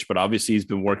football pitch? But obviously he's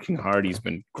been working hard. He's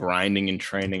been grinding and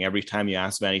training. Every time you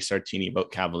ask Vanni Sartini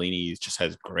about Cavallini, he just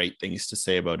has great things to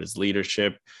say about his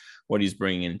leadership, what he's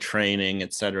bringing in training,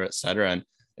 et cetera, et cetera. And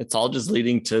it's all just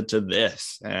leading to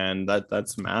this. And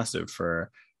that's massive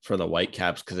for the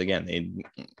Whitecaps. Because again,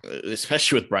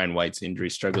 especially with Brian White's injury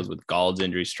struggles, with Gall's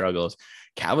injury struggles,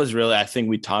 Cava's really, I think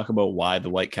we talk about why the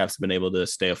Whitecaps have been able to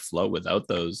stay afloat without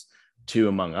those two,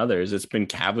 among others. It's been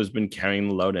Cava's been carrying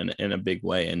the load in a big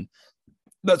way. And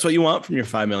that's what you want from your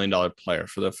 $5 million player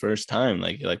for the first time.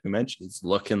 Like we mentioned, it's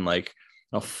looking like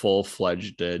a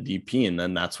full-fledged DP. And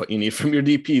then that's what you need from your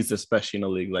DPs, especially in a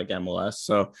league like MLS.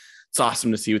 So it's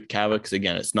awesome to see with Cava, because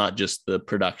again, it's not just the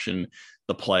production,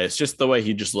 the play, it's just the way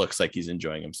he just looks like he's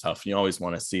enjoying himself. You always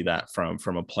want to see that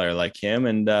from a player like him.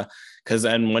 And because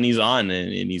then when he's on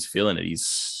and he's feeling it, he's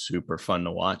super fun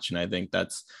to watch. And I think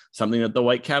that's something that the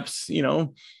Whitecaps,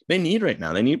 they need right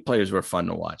now. They need players who are fun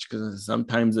to watch, because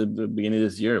sometimes at the beginning of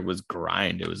this year, it was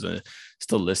grind. It was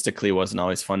stylistically, it wasn't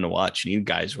always fun to watch. You need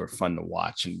guys who are fun to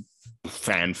watch and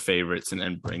fan favorites, and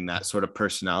then bring that sort of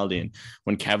personality. And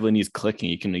when Cavallini's clicking,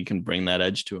 you can bring that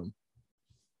edge to him.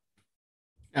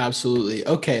 Absolutely.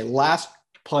 Okay, last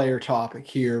player topic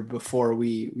here before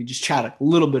we just chat a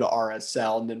little bit of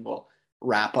RSL, and then we'll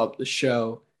wrap up the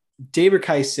show. Deiber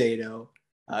Caicedo,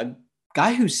 a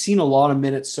guy who's seen a lot of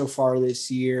minutes so far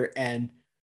this year. And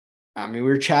I mean, we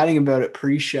were chatting about it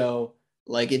pre-show,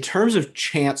 like in terms of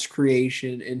chance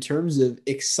creation, in terms of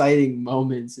exciting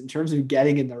moments, in terms of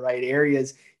getting in the right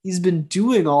areas, he's been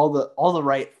doing all the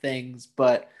right things.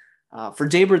 But for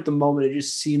Deiber at the moment, it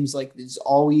just seems like there's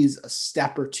always a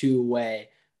step or two away,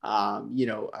 a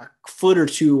foot or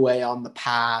two away on the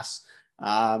pass,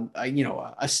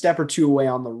 a step or two away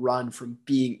on the run from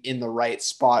being in the right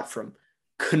spot, from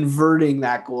converting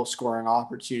that goal scoring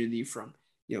opportunity, from,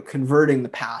 converting the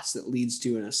pass that leads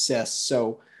to an assist.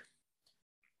 So,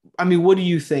 I mean, what do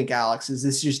you think, Alex? Is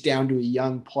this just down to a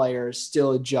young player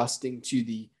still adjusting to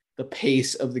the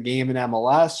pace of the game in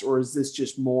MLS, or is this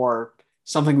just more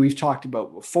something we've talked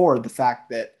about before, the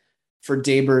fact that for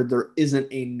Deiber, there isn't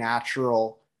a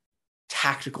natural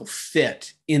tactical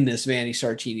fit in this Vanni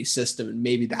Sartini system, and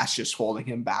maybe that's just holding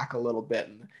him back a little bit?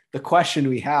 And the question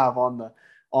we have on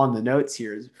the notes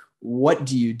here is, what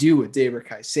do you do with Deiber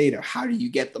Caicedo? How do you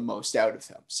get the most out of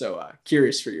him? So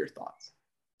curious for your thoughts.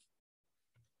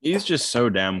 He's just so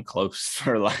damn close,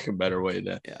 for lack of a better way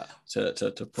to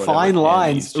put fine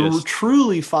lines,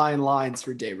 truly fine lines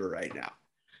for Deiber right now.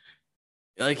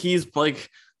 Like, he's like,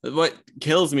 what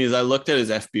kills me is I looked at his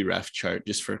FB ref chart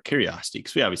just for curiosity,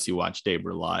 because we obviously watch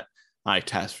Deiber a lot, eye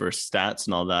test for stats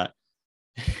and all that.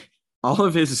 All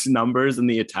of his numbers in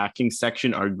the attacking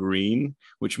section are green,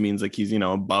 which means like he's,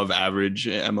 above average,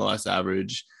 MLS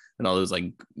average, and all those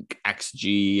like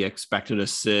XG, expected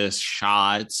assists,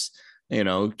 shots,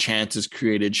 chances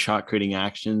created, shot creating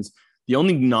actions. The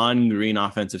only non-green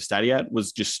offensive stat he had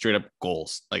was just straight up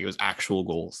goals. Like, it was actual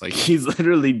goals. Like, he's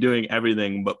literally doing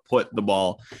everything but put the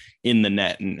ball in the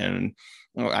net. And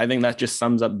Well, I think that just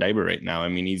sums up Diber right now. I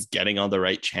mean, he's getting all the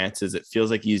right chances. It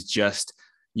feels like he's just,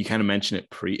 you kind of mentioned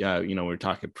it we were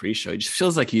talking pre-show. It just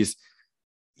feels like he's,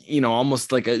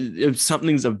 almost like if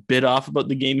something's a bit off about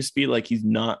the game speed, like he's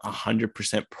not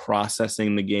 100%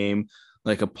 processing the game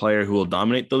like a player who will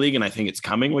dominate the league. And I think it's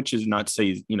coming, which is not to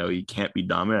say, he can't be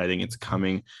dominant. I think it's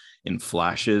coming in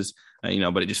flashes,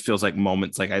 but it just feels like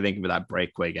moments like I think of that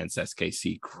breakaway against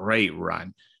SKC, great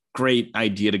run, great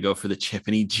idea to go for the chip,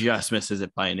 and he just misses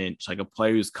it by an inch. Like a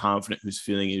player who's confident, who's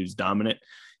feeling it, who's dominant,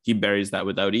 he buries that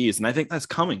without ease. And I think that's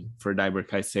coming for Diber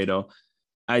Caicedo.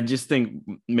 I just think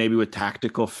maybe with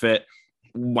tactical fit,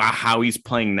 how he's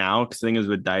playing now, because the thing is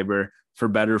with Diber, for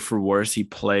better, for worse, he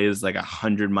plays like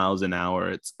 100 miles an hour.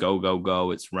 It's go, go,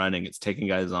 go. It's running. It's taking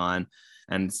guys on.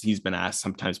 And he's been asked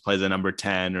sometimes plays a number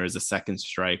 10 or as a second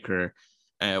striker.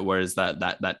 Whereas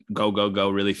that go, go, go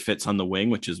really fits on the wing,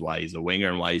 which is why he's a winger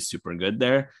and why he's super good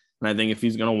there. And I think if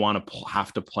he's going to want to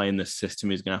have to play in this system,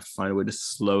 he's going to have to find a way to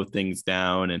slow things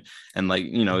down and like,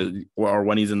 or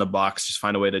when he's in the box, just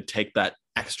find a way to take that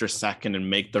extra second and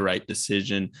make the right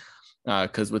decision.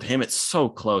 Because with him, it's so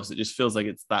close. It just feels like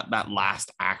it's that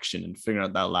last action and figuring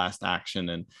out that last action.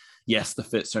 And yes, the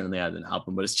fit certainly hasn't helped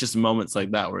him, but it's just moments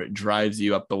like that where it drives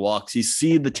you up the wall because you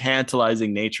see the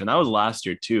tantalizing nature. And that was last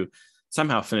year too.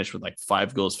 Somehow finished with like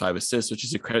 5 goals, 5 assists, which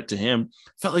is a credit to him.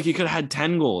 Felt like he could have had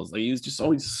 10 goals. Like he was just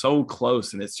always so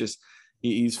close. And it's just,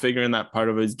 he's figuring that part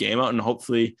of his game out, and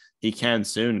hopefully he can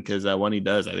soon, because when he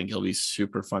does, I think he'll be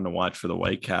super fun to watch for the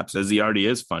Whitecaps, as he already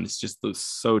is fun. It's just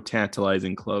so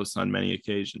tantalizing close on many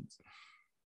occasions.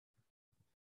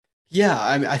 Yeah,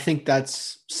 I think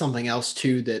that's something else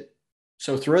too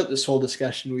so throughout this whole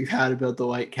discussion we've had about the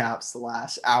Whitecaps the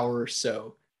last hour or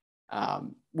so,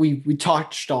 we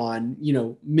touched on,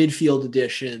 midfield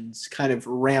additions kind of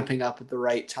ramping up at the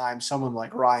right time. Someone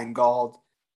like Ryan Gauld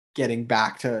getting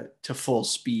back to full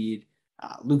speed,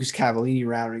 Lucas Cavallini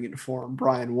rounding into form,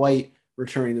 Brian White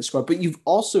returning to the squad. But you've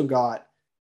also got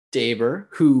Diber,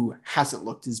 who hasn't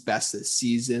looked his best this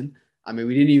season. I mean,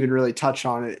 we didn't even really touch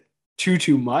on it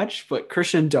too much, but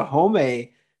Christian Dajome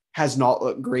has not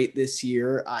looked great this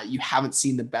year. You haven't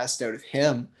seen the best out of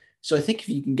him. So I think if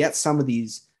you can get some of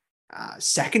these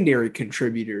secondary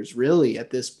contributors really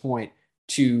at this point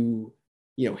to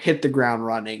hit the ground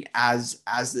running as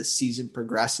this season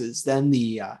progresses, then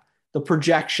the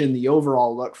projection, the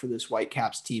overall look for this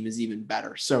Whitecaps team is even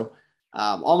better. So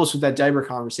almost with that Diber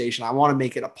conversation, I want to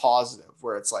make it a positive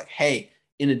where it's like, hey,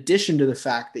 in addition to the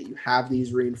fact that you have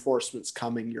these reinforcements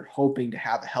coming, you're hoping to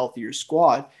have a healthier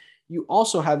squad, you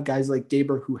also have guys like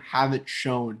Diber who haven't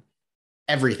shown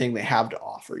everything they have to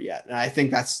offer yet. And I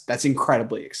think that's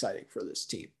incredibly exciting for this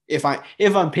team. If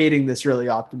I'm painting this really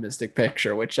optimistic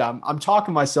picture, which I'm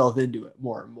talking myself into it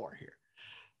more and more here.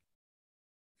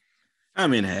 I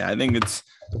mean, hey, I think that's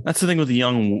the thing with the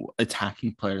young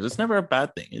attacking players. It's never a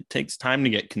bad thing. It takes time to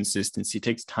get consistency. It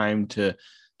takes time to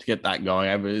get that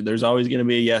going. There's always going to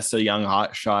be a young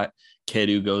hot shot kid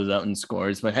who goes out and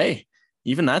scores. But hey,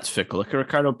 even that's fickle. Look at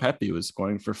Ricardo Pepi, who was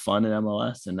scoring for fun in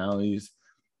MLS, and now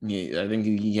I think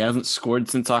he hasn't scored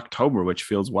since October, which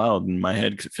feels wild in my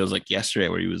head because it feels like yesterday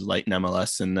where he was lighting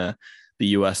MLS and the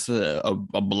US a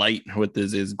blight with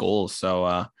his goals. So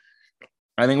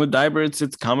I think with Diber,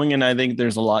 it's coming, and I think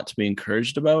there's a lot to be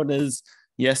encouraged about.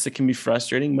 Yes, it can be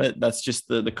frustrating, but that's just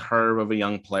the curve of a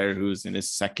young player who's in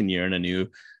his second year in a new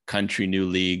country, new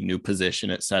league, new position,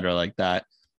 etc. Like that.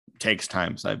 It takes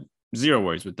time. So I've zero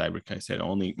worries with Diber Caicedo.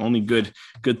 Only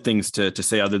good things to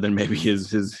say, other than maybe his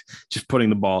just putting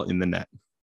the ball in the net.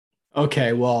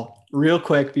 Okay, well, real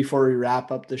quick before we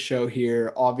wrap up the show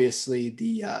here, obviously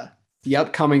the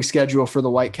upcoming schedule for the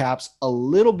Whitecaps a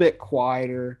little bit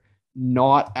quieter,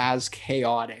 not as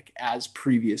chaotic as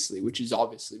previously, which is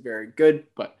obviously very good.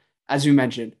 But as we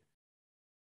mentioned,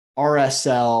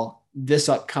 RSL this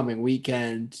upcoming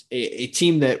weekend, a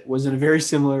team that was in a very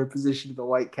similar position to the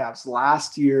Whitecaps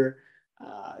last year,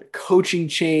 coaching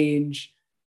change,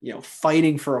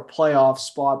 fighting for a playoff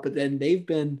spot, but then they've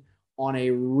been on a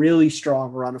really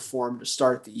strong run of form to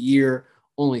start the year.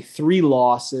 Only 3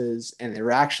 losses, and they've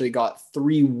actually got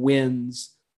 3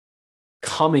 wins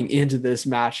coming into this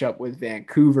matchup with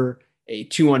Vancouver, a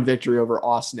 2-1 victory over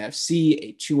Austin FC,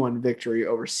 a 2-1 victory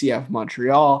over CF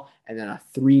Montreal, and then a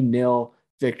 3-0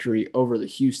 victory over the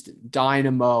Houston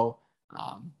Dynamo.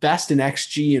 Best in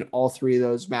XG in all 3 of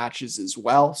those matches as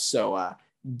well. So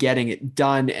getting it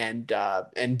done and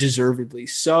deservedly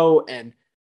so. And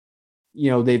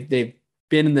they've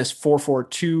been in this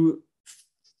 4-4-2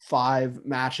 5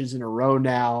 matches in a row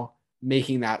now,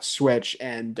 making that switch,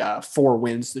 and 4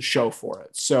 wins to show for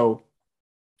it. So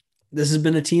this has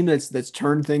been a team that's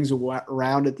turned things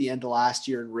around at the end of last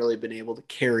year and really been able to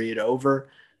carry it over.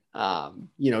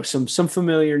 Some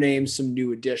familiar names, some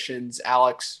new additions.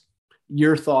 Alex,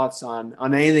 your thoughts on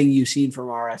anything you've seen from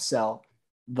RSL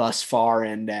thus far,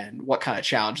 and then what kind of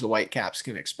challenge the Whitecaps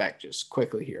can expect, just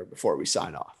quickly here before we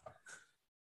sign off.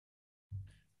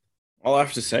 All I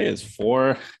have to say is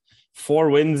four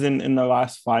wins in the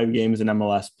last 5 games in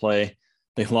MLS play.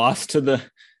 They lost to the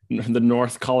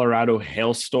North Colorado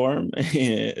Hailstorm,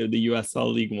 the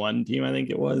USL League One team, I think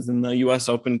it was, in the US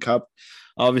Open Cup.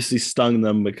 Obviously stung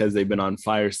them because they've been on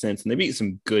fire since, and they beat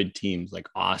some good teams like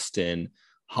Austin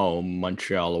home,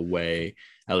 Montreal away,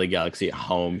 LA Galaxy at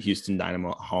home, Houston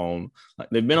Dynamo at home.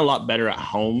 They've been a lot better at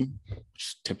home, which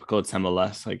is typical. It's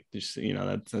MLS.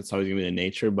 That's always gonna be the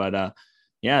nature. But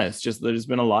it's just, there's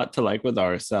been a lot to like with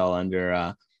RSL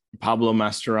under Pablo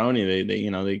Mastroeni.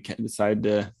 They decide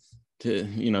to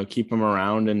keep him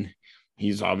around, and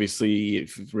he's obviously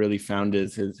really found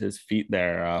his feet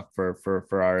there for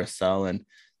RSL. And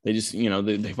they just,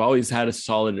 they've always had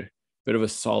a bit of a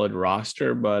solid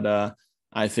roster, but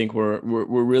I think we're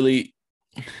really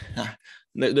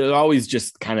they're always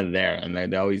just kind of there, and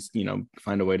they always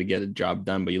find a way to get a job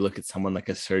done. But you look at someone like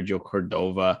a Sergio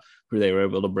Cordova, who they were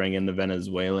able to bring in, the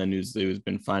Venezuelan, who's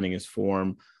been finding his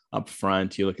form up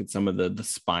front. You look at some of the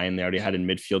spine they already had in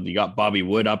midfield. You got Bobby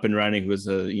Wood up and running, who was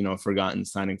a forgotten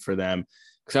signing for them,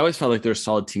 because I always felt like they're a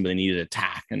solid team, but they needed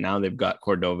attack. And now they've got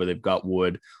Cordova, they've got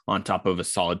Wood on top of a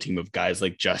solid team of guys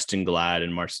like Justin Glad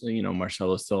and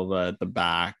Marcelo Silva at the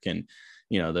back, and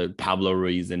the Pablo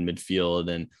Ruiz in midfield,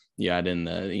 and you add in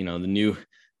the new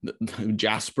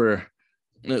Jasper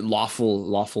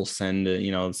Lawful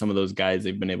send, some of those guys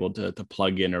they've been able to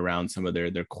plug in around some of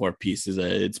their core pieces.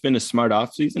 It's been a smart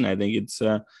offseason. I think it's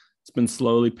been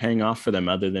slowly paying off for them,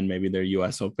 other than maybe their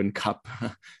US Open Cup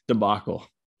debacle.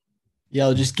 Yeah,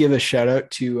 I'll just give a shout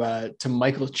out to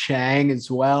Michael Chang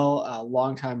as well, a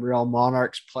longtime Real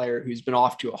Monarchs player who's been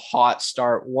off to a hot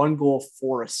start. 1 goal,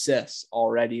 4 assists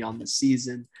already on the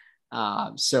season.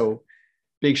 So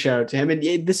big shout out to him.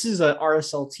 And this is a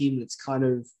RSL team that's kind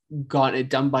of gotten it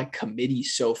done by committee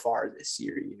so far this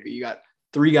year. You got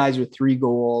 3 guys with 3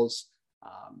 goals,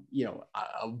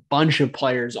 a bunch of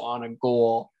players on a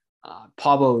goal.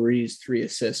 Pablo Ruiz 3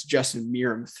 assists, Justin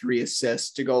Miram 3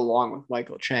 assists to go along with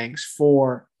Michael Chang's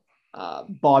 4.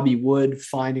 Bobby Wood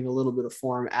finding a little bit of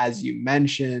form, as you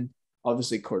mentioned.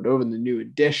 Obviously Cordova, the new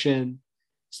addition.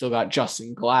 Still got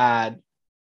Justin Glad,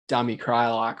 Dami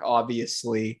Krylak,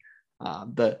 obviously.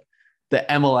 The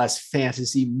MLS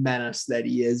fantasy menace that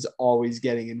he is, always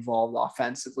getting involved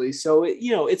offensively. So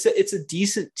it's a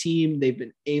decent team. They've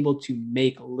been able to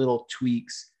make little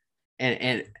tweaks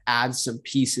and add some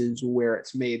pieces where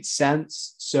it's made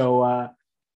sense. So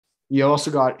you also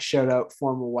got shout out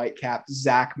former Whitecap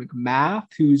Zach McMath,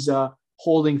 who's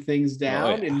holding things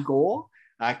down in goal.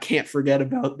 Can't forget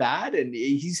about that. And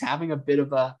he's having a bit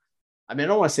of I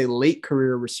don't want to say late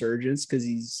career resurgence, because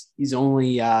he's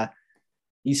only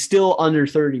he's still under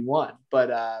 31,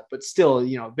 but still,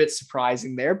 a bit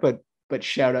surprising there, but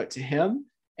shout out to him.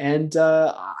 And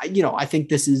I think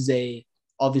this is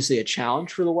obviously a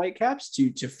challenge for the Whitecaps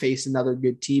to face another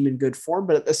good team in good form.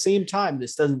 But at the same time,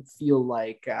 this doesn't feel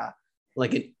like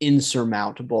an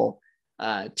insurmountable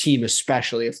team,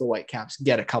 especially if the Whitecaps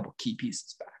get a couple key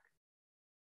pieces back.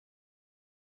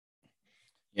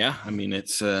 Yeah,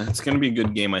 it's going to be a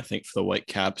good game, I think, for the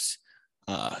Whitecaps.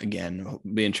 Again, it'll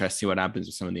be interesting to see what happens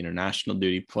with some of the international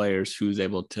duty players, who's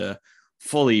able to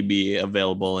fully be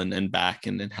available and back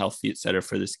and healthy, et cetera,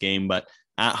 for this game. But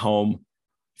at home,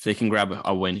 if they can grab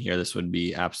a win here, this would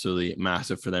be absolutely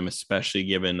massive for them, especially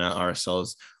given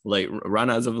RSL's late run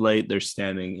as of late. They're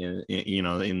standing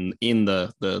in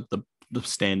the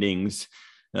standings.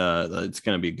 It's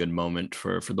going to be a good moment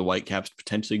for the Whitecaps to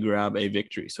potentially grab a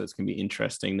victory. So it's going to be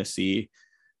interesting to see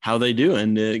how they do.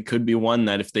 And it could be one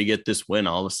that if they get this win,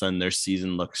 all of a sudden their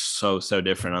season looks so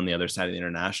different on the other side of the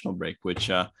international break, which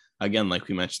again, like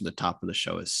we mentioned at the top of the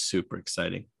show, is super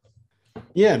exciting.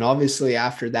 Yeah, and obviously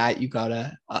after that, you got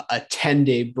a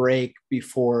 10-day break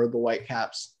before the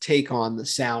Whitecaps take on the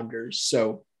Sounders.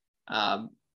 So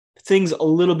things a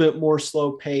little bit more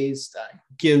slow paced,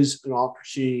 gives an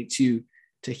opportunity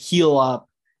to heal up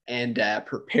and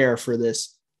prepare for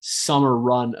this summer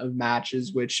run of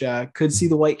matches, which could see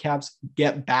the Whitecaps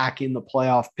get back in the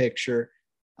playoff picture.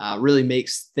 Really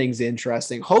makes things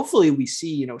interesting. Hopefully we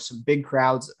see, some big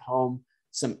crowds at home,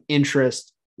 some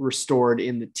interest restored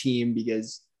in the team,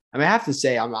 because I have to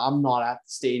say I'm not at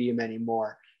the stadium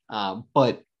anymore,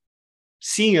 but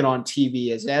seeing it on TV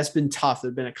has been tough.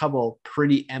 There've been a couple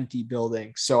pretty empty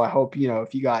buildings, so I hope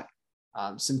if you got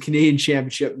some Canadian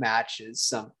Championship matches,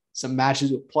 some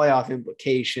matches with playoff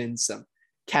implications, some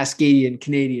Cascadian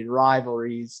Canadian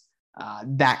rivalries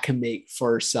that can make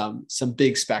for some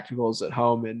big spectacles at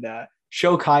home and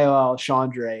show Kyle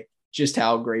Alexandre just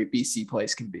how great BC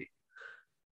Place can be.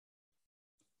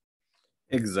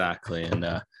 Exactly.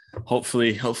 And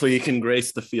hopefully you can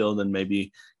grace the field and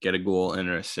maybe get a goal and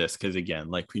an assist. Because again,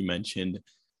 like we mentioned,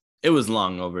 it was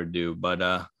long overdue. But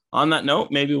on that note,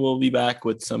 maybe we'll be back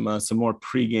with some more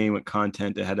pregame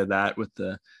content ahead of that. With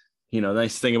the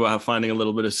nice thing about finding a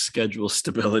little bit of schedule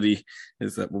stability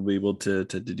is that we'll be able to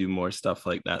do more stuff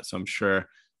like that. So I'm sure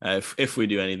if we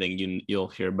do anything, you'll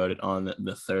hear about it on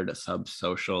the third sub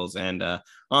socials. And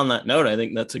on that note, I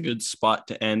think that's a good spot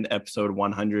to end episode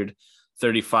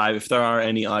 135. If there are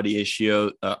any audio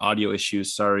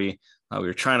issues, sorry. We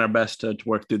were trying our best to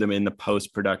work through them in the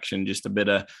post-production. Just a bit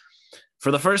of,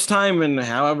 for the first time in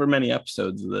however many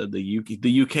episodes,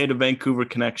 the UK to Vancouver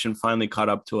connection finally caught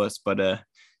up to us. But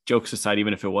jokes aside,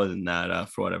 even if it wasn't that,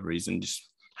 for whatever reason, just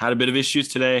had a bit of issues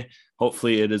today.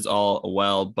 Hopefully it is all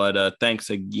well. But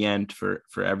thanks again for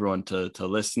everyone to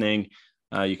listening.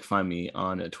 You can find me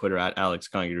on Twitter at Alex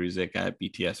Kongaruzik, at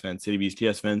BTS Van City,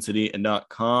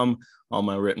 btsvancity.com. All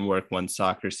my written work, One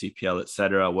Soccer, CPL,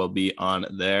 etc., will be on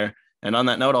there. And on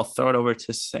that note, I'll throw it over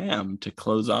to Sam to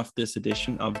close off this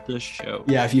edition of the show.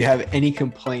 Yeah, if you have any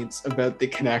complaints about the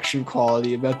connection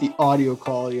quality, about the audio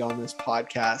quality on this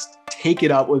podcast, take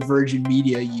it up with Virgin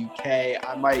Media UK.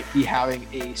 I might be having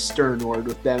a stern word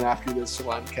with them after this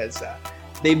one because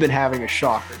they've been having a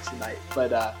shocker tonight.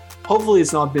 But hopefully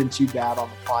it's not been too bad on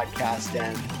the podcast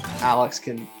and Alex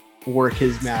can work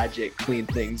his magic, clean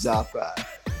things up.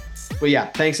 But yeah,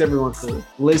 thanks everyone for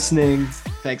listening.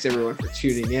 Thanks everyone for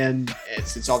tuning in.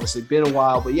 It's obviously been a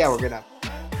while, but yeah,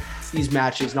 these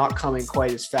matches not coming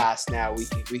quite as fast now. We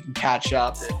can catch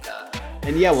up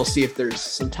and yeah, we'll see if there's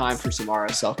some time for some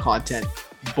RSL content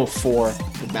before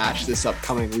the match this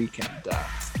upcoming weekend.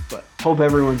 But hope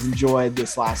everyone's enjoyed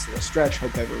this last little stretch.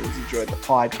 Hope everyone's enjoyed the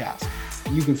podcast.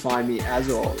 You can find me as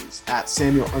always at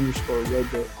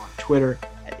Samuel_Roadboat on Twitter,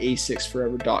 at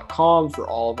a6forever.com for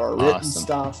all of our written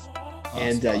stuff.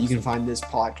 And you can find this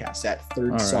podcast at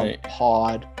Third Sub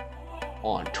Pod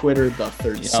on Twitter, the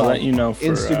Third Sub, I'll let you know for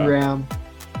Instagram.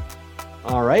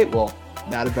 All right, well,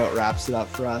 that about wraps it up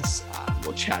for us.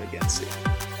 We'll chat again soon.